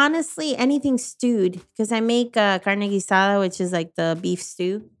 I honestly, anything stewed, because I make carne guisada, which is like the beef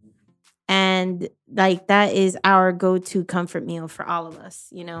stew. And like that is our go-to comfort meal for all of us,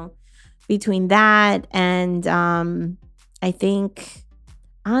 you know. Between that and I think,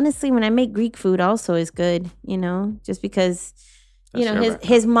 honestly, when I make Greek food also is good, you know, just because... You know,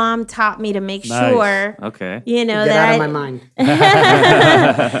 his mom taught me to make sure. Okay. You know, get out of my mind.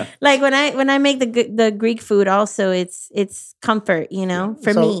 Like when I make the Greek food, also it's comfort. You know,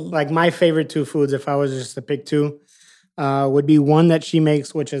 for me. Like my favorite two foods, if I was just to pick two, would be one that she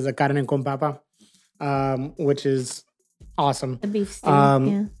makes, which is a carne con papa, which is awesome. The beef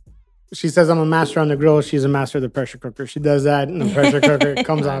stew. She says I'm a master on the grill. She's a master of the pressure cooker. She does that in the pressure cooker. It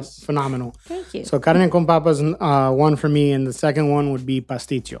comes out phenomenal. Thank you. So carne con papa is one for me. And the second one would be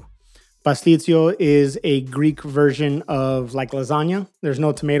pasticcio. Pasticcio is a Greek version of like lasagna. There's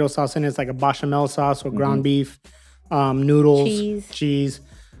no tomato sauce in it. It's like a bechamel sauce with ground beef, noodles, cheese.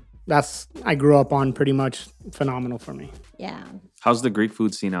 I grew up on pretty much phenomenal for me. Yeah. How's the Greek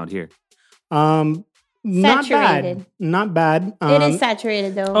food scene out here? Saturated. Not bad. It is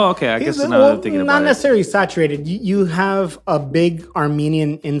saturated though. Oh, okay. I guess now I'm thinking about it. Not necessarily saturated. You have a big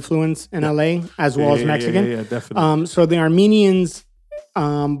Armenian influence in LA as well as Mexican. Yeah, definitely. So the Armenians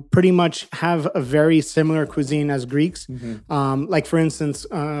pretty much have a very similar cuisine as Greeks. Like for instance,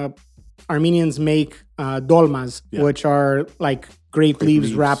 Armenians make dolmas, which are like grape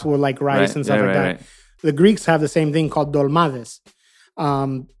leaves wrapped with like rice and stuff like that. Right. The Greeks have the same thing called dolmades.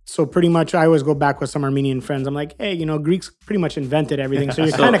 So pretty much I always go back with some Armenian friends. I'm like, hey, you know, Greeks pretty much invented everything. So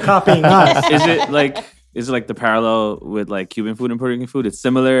you're kind of copying us. Is it like the parallel with like Cuban food and Puerto Rican food? It's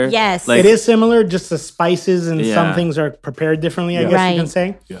similar? Yes. It is similar. Just the spices and some things are prepared differently, I guess you can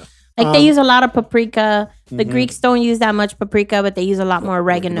say. Yeah. Like they use a lot of paprika. The Greeks don't use that much paprika, but they use a lot more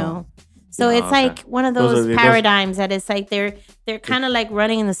oregano. So it's like one of those paradigms that it's like they're kind of like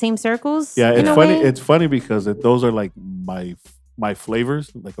running in the same circles. Yeah, it's funny. It's funny because those are like my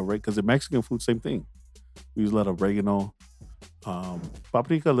flavors, like because in Mexican food, same thing. We use a lot of oregano,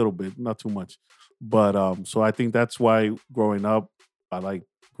 paprika a little bit, not too much. But so I think that's why growing up, I like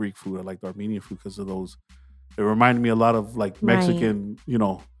Greek food. I like Armenian food because of those. It reminded me a lot of like Mexican, you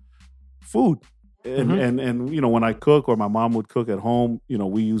know, food. And you know, when I cook or my mom would cook at home, you know,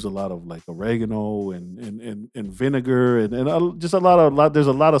 we use a lot of like oregano and vinegar and just a lot. There's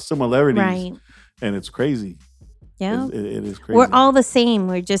a lot of similarities, and it's crazy. Yeah, it is crazy. We're all the same.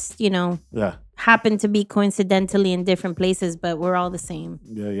 We're just, you know, happen to be coincidentally in different places, but we're all the same.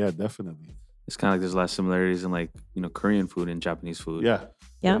 Yeah, definitely. It's kind of like there's a lot of similarities in like, you know, Korean food and Japanese food. Yeah,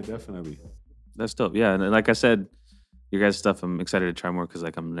 definitely. That's dope. Yeah, and like I said, your guys' stuff, I'm excited to try more because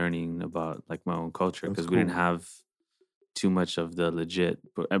like I'm learning about like my own culture because we didn't have too much of the legit,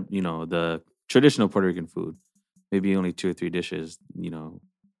 you know, the traditional Puerto Rican food. Maybe only 2 or 3 dishes, you know,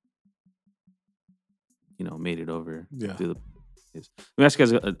 made it over. Yeah. Let me ask you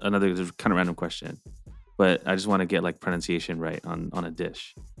guys another kind of random question, but I just want to get like pronunciation right on a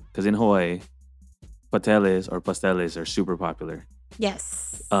dish. Because in Hawaii, pateles or pasteles are super popular.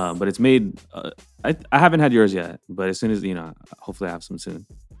 Yes. But it's made, I haven't had yours yet, but as soon as, you know, hopefully I have some soon.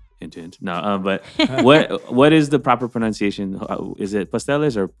 Hint. No, but what is the proper pronunciation? Is it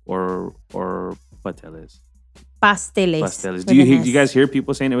pasteles or pateles? Pasteles. Do you guys hear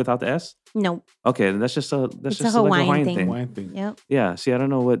people saying it without the S? No. Okay, that's just a Hawaiian thing. Hawaiian thing. Yep. Yeah. See, I don't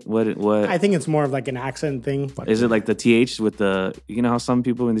know what. I think it's more of like an accent thing. Is it like the TH with the? You know how some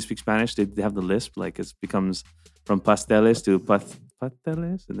people when they speak Spanish they have the lisp, like it becomes from pasteles to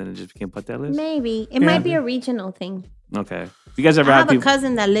pateles, and then it just became pateles. Maybe it might be a regional thing. Okay. You guys ever have a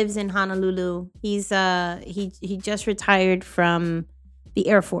cousin that lives in Honolulu. He's he just retired from the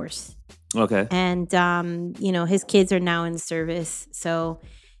Air Force. Okay. And you know, his kids are now in service. So,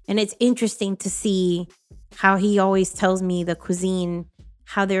 and it's interesting to see how he always tells me the cuisine,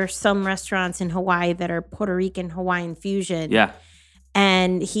 how there are some restaurants in Hawaii that are Puerto Rican Hawaiian fusion. Yeah.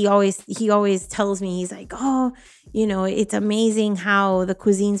 And he always tells me, he's like, oh, it's amazing how the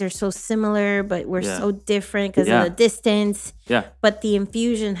cuisines are so similar, but we're so different because of the distance. Yeah. But the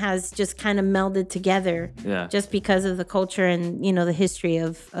infusion has just kind of melded together. Yeah. Just because of the culture and, the history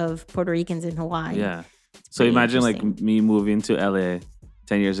of Puerto Ricans in Hawaii. Yeah. So imagine like me moving to LA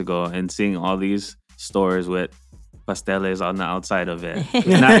 10 years ago and seeing all these stores with pasteles on the outside of it.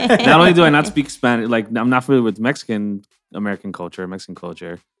 Not only do I not speak Spanish, like I'm not familiar with Mexican Mexican culture.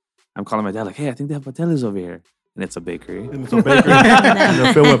 I'm calling my dad like, hey, I think they have pasteles over here. And it's a bakery. And it's a bakery. And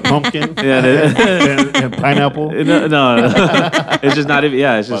they're filled with pumpkin and pineapple. No. It's just not even,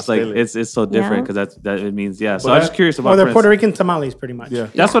 it's just like, it's so different because that it means, So I'm just curious about they're Puerto Rican tamales pretty much. Yeah.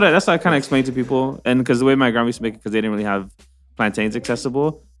 That's what I kind of explained to people. And because the way my grandma used to make it, because they didn't really have plantains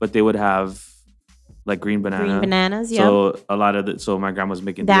accessible, but they would have like green bananas, So a lot of so my grandma was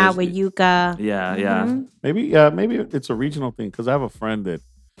making that with yuca. Yeah. Maybe it's a regional thing because I have a friend that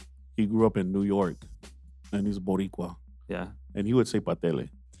he grew up in New York and he's Boricua. Yeah. And he would say patele.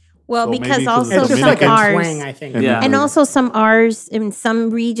 Well, so because also it's just some like R's, a twang, I think. And also some R's in some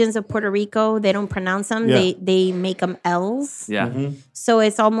regions of Puerto Rico, they don't pronounce them. Yeah. They make them L's. Yeah. Mm-hmm. So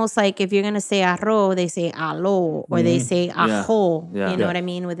it's almost like if you're gonna say arroz, they say alo, or they say ajo. You know what I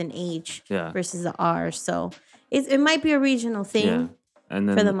mean, with an H versus the R. So it might be a regional thing. Yeah. And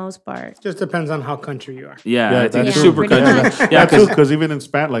then, for the most part, just depends on how country you are. I think it's super country. Yeah, because even in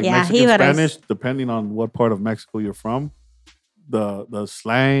Spanish, Mexican Spanish, depending on what part of Mexico you're from, the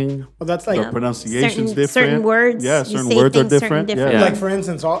slang, that's like the pronunciation's different. Certain words, certain words are different. Like for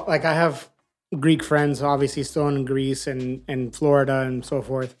instance, like I have Greek friends, obviously still in Greece and Florida and so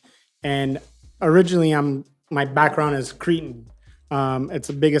forth. And originally, my background is Cretan. It's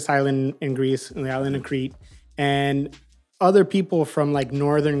the biggest island in Greece, in the island of Crete, and other people from like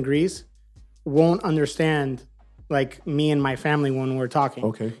northern Greece won't understand like me and my family when we're talking.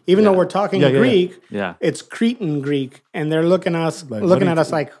 Okay. Even though we're talking Greek, it's Cretan Greek, and they're looking at us like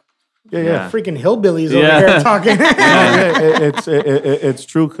freaking hillbillies over here talking. It's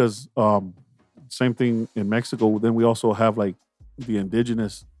true because same thing in Mexico. Then we also have like the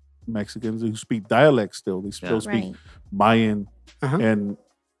indigenous Mexicans who speak dialects still. They still speak Mayan and.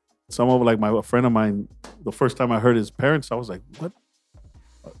 Some of a friend of mine, the first time I heard his parents, I was like, "What?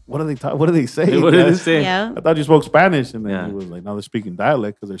 What are they? What are they saying? What did they say? Yeah. I thought you spoke Spanish." And then he was like, "Now they're speaking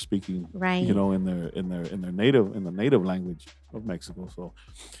dialect because they're speaking, in their native language of Mexico." So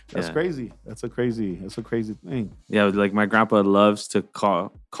that's crazy. That's a crazy thing. Yeah, like my grandpa loves to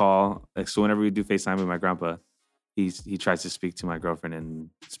call. Like so, whenever we do FaceTime with my grandpa, he tries to speak to my girlfriend in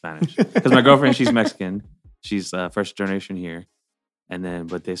Spanish because my girlfriend, she's Mexican, she's first generation here. And then,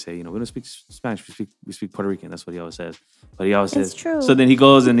 but they say, we don't speak Spanish. We speak Puerto Rican. That's what he always says. But he always says. True. So then he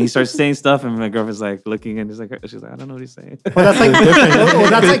goes and he starts saying stuff, and my girlfriend's like looking, and she's like, I don't know what he's saying. Well, that's like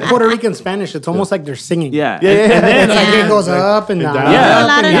that's like Puerto Rican Spanish. It's almost like they're singing. Yeah. And then it's like it goes up and down. Yeah. A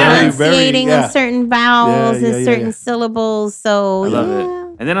lot of enunciating of certain vowels and certain syllables. So I love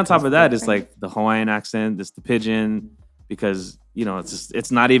it. And then on top of that, it's like the Hawaiian accent. It's the pidgin because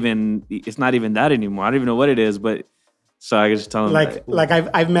it's not even that anymore. I don't even know what it is, but. So I just tell them like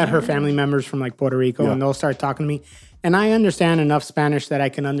I've met her family members from like Puerto Rico and they'll start talking to me and I understand enough Spanish that I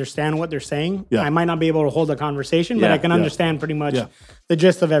can understand what they're saying. I might not be able to hold a conversation, but I can understand pretty much the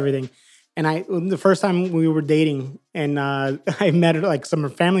gist of everything. And the first time we were dating and I met like some of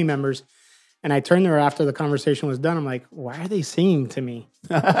her family members and I turned to her after the conversation was done. I'm like, why are they singing to me? She's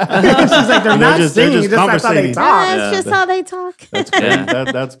like, they're not singing. That's how they talk. That's just how they talk. That's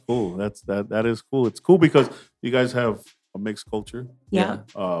crazy. That's cool. That is cool. It's cool because you guys have a mixed culture. Yeah.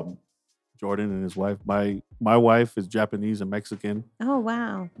 Jordan and his wife. My wife is Japanese and Mexican. Oh,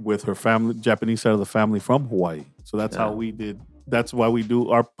 wow. With her family, Japanese side of the family from Hawaii. So that's how we did. That's why we do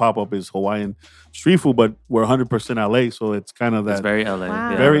our pop-up is Hawaiian street food, but we're 100% LA, so it's kind of that. It's very LA.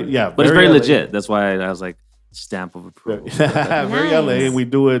 Wow. But it's very LA. Legit. That's why I was like, stamp of approval. Very LA, and we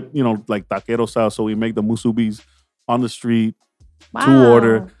do it, like taquero style. So we make the musubis on the street to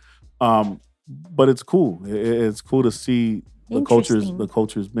order. But it's cool. It's cool to see the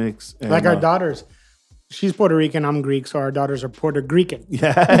cultures mix. And, like our daughters. She's Puerto Rican, I'm Greek, so our daughters are Puerto Rican.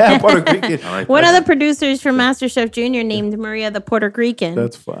 Yeah, Puerto Rican. One of the producers from MasterChef Junior named Maria the Puerto Rican.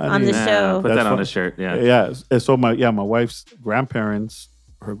 That's funny. On the show. Put that on the shirt, Yeah. And so my wife's grandparents,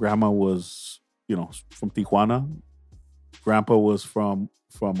 her grandma was, from Tijuana. Grandpa was from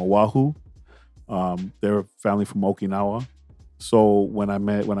Oahu. They're family from Okinawa. So when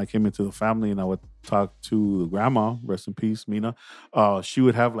I came into the family and I would talk to the grandma, rest in peace, Mina, she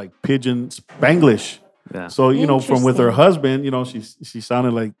would have like pidgin Spanglish. Yeah. So, from with her husband, she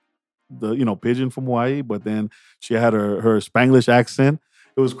sounded like the pigeon from Hawaii, but then she had her Spanglish accent.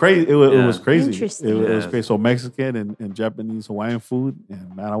 It was crazy. It was crazy. Interesting. It was crazy. So Mexican and Japanese, Hawaiian food,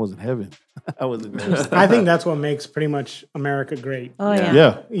 and man, I was in heaven. I was in heaven. I think that's what makes pretty much America great. Oh yeah.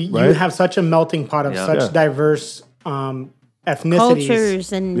 Yeah. You right? have such a melting pot of such diverse ethnicities,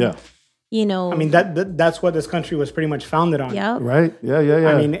 cultures, and I mean that's what this country was pretty much founded on. Yeah. Right. Yeah.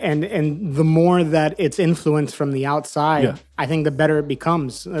 I mean, and the more that it's influenced from the outside, I think the better it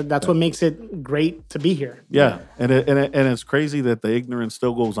becomes. That's what makes it great to be here. Yeah, and it's crazy that the ignorance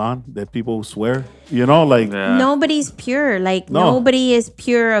still goes on. That people swear, like nobody's pure. Like nobody is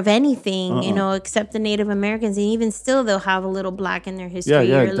pure of anything, except the Native Americans. And even still, they'll have a little black in their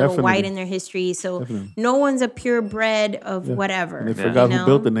history or a little white in their history. So no one's a purebred of whatever. And they forgot who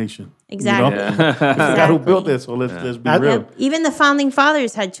built the nation. Exactly. They forgot who built it. So let's be real. Even the founding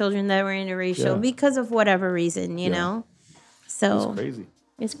fathers had children that were interracial because of whatever reason, you know. So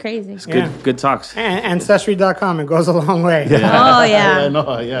it's crazy. It's good talks. Ancestry.com, it goes a long way. Yeah. Oh yeah.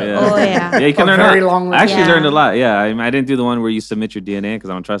 Oh yeah, you can learn very long way. I actually learned a lot. Yeah, I didn't do the one where you submit your DNA because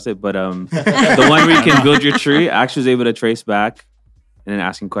I don't trust it, but the one where you can build your tree, I actually was able to trace back and then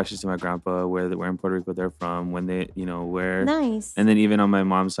asking questions to my grandpa where in Puerto Rico they're from, when they where. Nice. And then even on my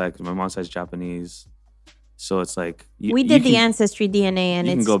mom's side, because my mom's side is Japanese. So it's like we did the ancestry DNA, and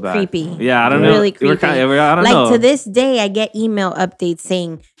it's creepy. Yeah, I don't know. Really creepy. I don't know. Like to this day, I get email updates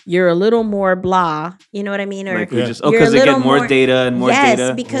saying you're a little more blah. You know what I mean? Or because they get more data and more data.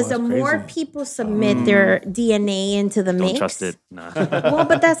 Yes, because the more people submit their DNA into the mix. Don't trust it. Nah. Well,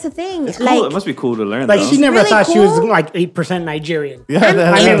 but that's the thing. It's cool. It must be cool to learn. Like she never thought she was like 8% Nigerian. Yeah,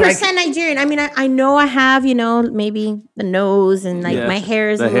 I'm 8% Nigerian. I mean, I know I have maybe the nose and like my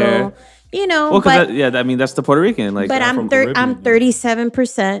hair is a little. Well, but I mean that's the Puerto Rican. Like, but I'm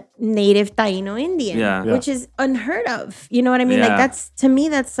 37% native Taino Indian, which is unheard of. You know what I mean? Like that's to me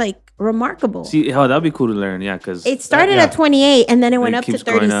that's like remarkable. See, that'd be cool to learn. Yeah, because it started at 28 and then it went up to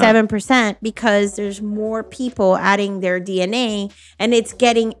 37% because there's more people adding their DNA and it's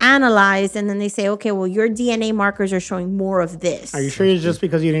getting analyzed, and then they say, okay, well your DNA markers are showing more of this. Are you sure it's just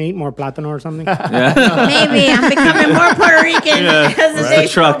because you didn't eat more plátano or something? Maybe I'm becoming more Puerto Rican because of the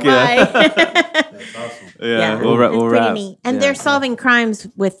truck. That's awesome. Yeah, we'll wrap. Neat. And they're solving crimes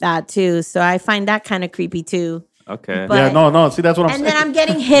with that too, so I find that kind of creepy too. Okay. But, no. See, that's what I'm saying. And then I'm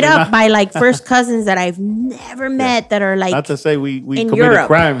getting hit up by like first cousins that I've never met that are like. Not to say we committed Europe.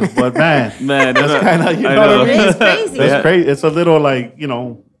 crimes, but man, that's kind of It is crazy. That's crazy. It's a little like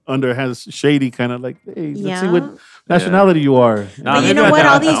underhand shady kind of like. Hey, let's see what nationality you are. But you know what?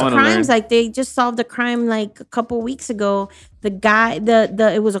 All these crimes, like they just solved a crime like a couple weeks ago. The guy,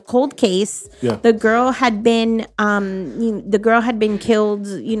 it was a cold case. Yeah. The girl had been, killed,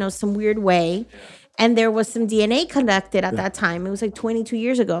 some weird way. And there was some DNA conducted at that time. It was like 22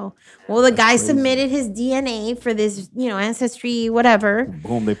 years ago. Well, the guy submitted his DNA for this, ancestry, whatever.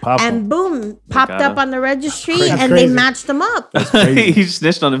 Boom, they popped and boom, popped up on the registry, and they matched them up. He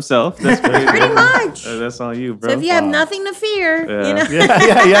snitched on himself. That's crazy. Pretty much. That's on you, bro. So if you have nothing to fear,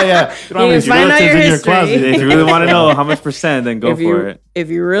 Yeah. You can find out your history. If you really want to know how much percent, then go for it. If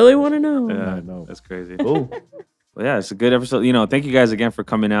you really want to know. Yeah, I know. That's crazy. Cool. Well, yeah, it's a good episode. Thank you guys again for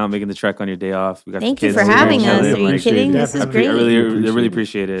coming out, making the trek on your day off. We got Thank you for having us. Are you kidding? This is great. I really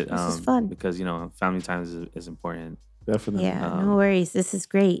appreciate it. This is fun. Because, family time is important. Definitely. Yeah, no worries. This is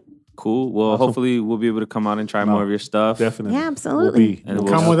great. Cool. Well, hopefully we'll be able to come out and try more of your stuff. Definitely. Yeah, absolutely. We'll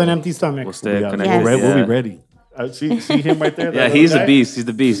come with an empty stomach. We'll stay connected. Yes. We'll be ready. See him right there? Yeah, he's the beast. He's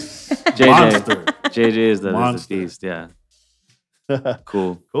the beast. JJ is the beast. Yeah.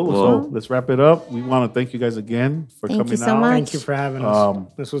 Cool. Well, so let's wrap it up. We want to thank you guys again for coming out. Thank you so much. Thank you for having us.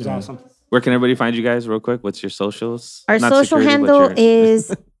 This was awesome. Where can everybody find you guys real quick? What's your socials? Our social handle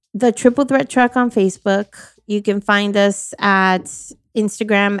is the Triple Threat Truck on Facebook. You can find us at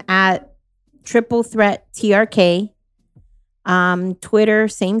Instagram at Triple Threat TRK. Twitter,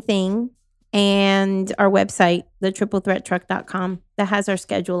 same thing. And our website, thetriplethreattruck.com. That has our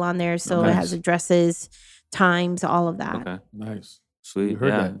schedule on there. So it has addresses, times, all of that. Okay. Nice. Sweet.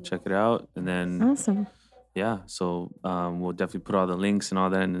 Check it out. And then awesome. Yeah. So we'll definitely put all the links and all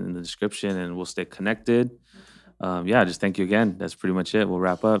that in the description, and we'll stay connected. Just thank you again. That's pretty much it. We'll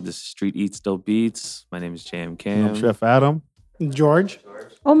wrap up. This is Street Eats Dope Beats. My name is JM Cam. I'm Chef Adam. George.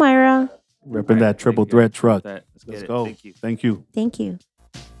 Omira. Repping that Triple Threat Truck. Let's go. Thank you. Thank you. Thank you.